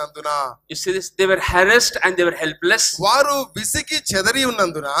చెదరి ఉన్నందున. You see this? They were harassed and they were helpless. వారు విసిగి చెదరి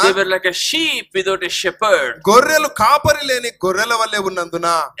ఉన్నందున, They were like a sheep without a shepherd. గొర్రెలు కాపరి లేని గొర్రెల వలె ఉన్నందున.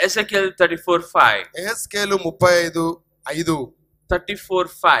 Ezekiel 34:5. యెహెజ్కేలు 35:5.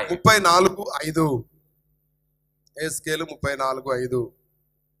 34:5. 34:5. యెహెజ్కేలు 34:5.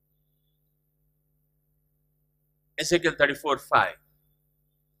 Ezekiel 34:5.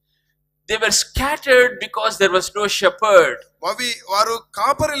 They were scattered because there was no shepherd. వారు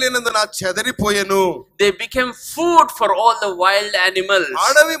కాపరి లేనందున చెదరిపోయెను. They became food for all the wild animals.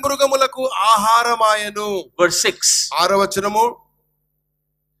 అడవి మృగములకు ఆహారమాయెను. verse 6. 6వ వచనము.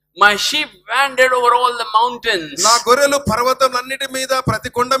 My sheep wandered over all the mountains. నా గొర్రెలు పర్వతములన్నిటి మీద ప్రతి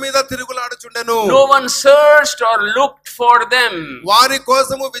కొండ మీద తిరుగులాడుచుండెను. No one searched or looked for them. వారి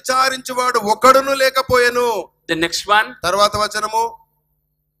కోసము విచారించువాడు ఒక్కడును లేకపోయెను. The next one, తర్వాత వచనము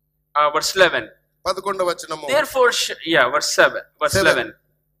verse 11. 11వ వచనము. Therefore, verse 7. Verse 11.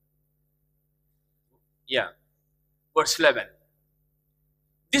 Verse 11.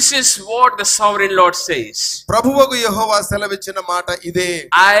 This is what the sovereign Lord says. ప్రభువగు యెహోవా సెలవిచ్చిన మాట ఇదే.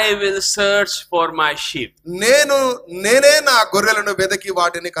 I will search for my sheep. నేనే నా గొర్రెలను వెదకి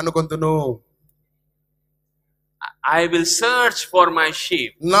వాటిని కనుగొందును. I will search for my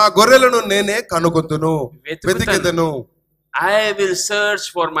sheep. నా గొర్రెలను నేనే కనుగొందును, వెతికెదను. I will search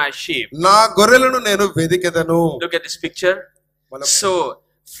for my sheep. నా గొర్రెలను నేను వెతికెదను. Look at this picture. So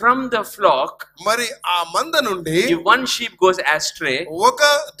from the flock, మరి ఆ మంద నుండి if one sheep goes astray, ఒక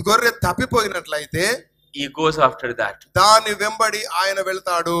గొర్రె తప్పిపోయినట్లయితే he goes after that. దాని వెంబడి ఆయన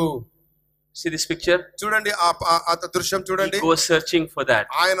వెళ్తాడు. See this picture? చూడండి ఆ దృశ్యం చూడండి. He goes searching for that.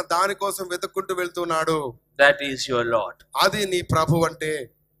 ఆయన దాని కోసం వెతుక్కుంటూ వెళ్తున్నాడు. That is your Lord. అది నీ ప్రభు అంటే.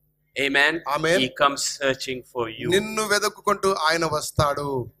 Amen. Amen. He comes searching for you. నిన్ను వెతుక్కుంటూ ఆయన వస్తాడు.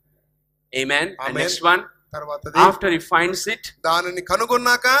 Amen. And next one, తర్వాతది, after he finds it, దానిని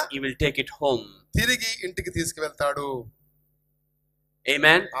కనుగొన్నాక he will take it home. తిరిగి ఇంటికి తీసుకువెళ్తాడు.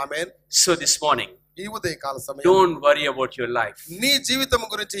 Amen. Amen. So this morning, ఈ ఉదయకాల సమయం Don't worry about your life. నీ జీవితం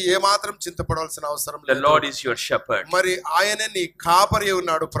గురించి ఏ మాత్రం చింతపడాల్సిన అవసరం The లేదు. Lord is your shepherd. మరి ఆయనే నీ కాపరి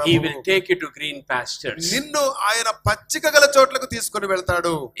ఉన్నాడు He ప్రభువు. will take you to green pastures. నిన్ను ఆయన పచ్చిక గల చోట్లకు తీసుకొని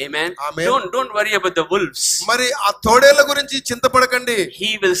వెళ్తాడు. Amen. Amen. Don't worry about the wolves. మరి ఆ తోడేళ్ల గురించి చింతపడకండి.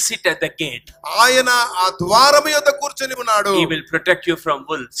 He will sit at the gate. ఆయన ఆ ద్వారము యొద్ద కూర్చొని ఉన్నాడు. He will protect you from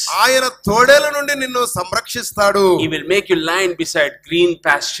wolves. ఆయన తోడేళ్ల నుండి నిన్ను సంరక్షిస్తాడు. He will make you lie beside green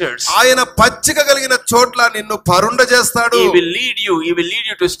pastures. ఆయన పచ్చిక కలిగిన చోట్ల నిన్ను పరుండ చేస్తాడు. He will lead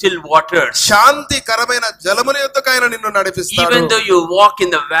you to still waters. శాంతికరమైన జలముల యొద్దకు ఆయన నిన్ను నడిపిస్తాడు. Even though you walk in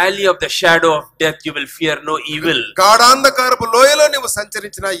the valley of the shadow of death, you will fear no evil. గాఢాంధకారపు లోయలో నీవు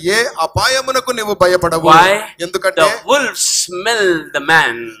సంచరించిన ఏ అపాయమునకు నీవు భయపడవు. Why? ఎందుకంటే The wolves smell the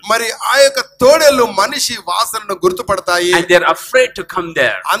man. మరి ఆ యొక్క తోడేళ్లు మనిషి వాసనను గుర్తుపడతాయి. And they are afraid to come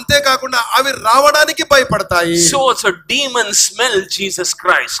there. అంతేకాకుండా అవి రావడానికి భయపడతాయి. So also demons smell Jesus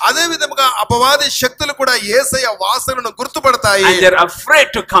Christ. అదే విధముగా అపవాది శక్తులు కూడా యేసయ్య వాసనను గుర్తుపడతాయి. And they are afraid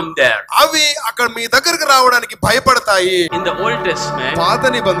to come there. అవి అక్కడ మీ దగ్గరకు రావడానికి భయపడతాయి. In the Old Testament, పాత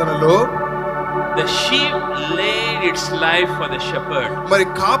నిబంధనలో the sheep laid its life for the shepherd. మరి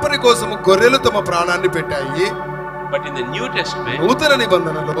కాపరి కోసము గొర్రెలు తమ ప్రాణాన్ని పెట్టాయి. But in the New Testament, నూతన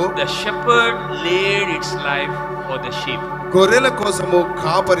నిబంధనలో the shepherd laid its life for the sheep. గొర్రెల కోసము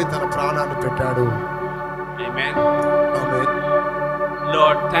కాపరి తన ప్రాణాన్ని పెట్టాడు. Amen. Amen.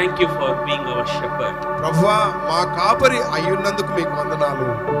 Lord, thank you for being our shepherd. ప్రభువా మా కాపరి అయ్యున్నందుకు మీకు వందనాలు.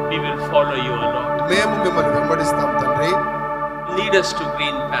 We will follow you, O Lord. మేము మిమ్మల్ని వెంబడిస్తాం తండ్రి. Lead us to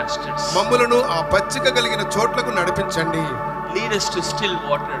green pastures. మమ్ములను ఆ పచ్చిక కలిగిన చోట్లకు నడిపించండి. Lead us to still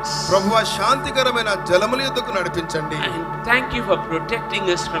waters. ప్రభువా శాంతికరమైన జలముల యొద్దకు నడిపించండి. And thank you for protecting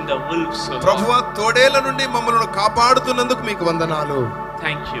us from the wolves, O Lord. ప్రభువా తోడేళ్ల నుండి మమ్మల్ని కాపాడుతున్నందుకు మీకు వందనాలు.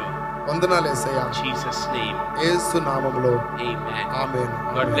 Thank you. వందనాలు యేసయ్యా. In Jesus' name. యేసు నామములో Amen. Amen.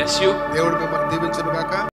 God bless you. దేవుడు మిమ్మల్ని దీవించును గాక.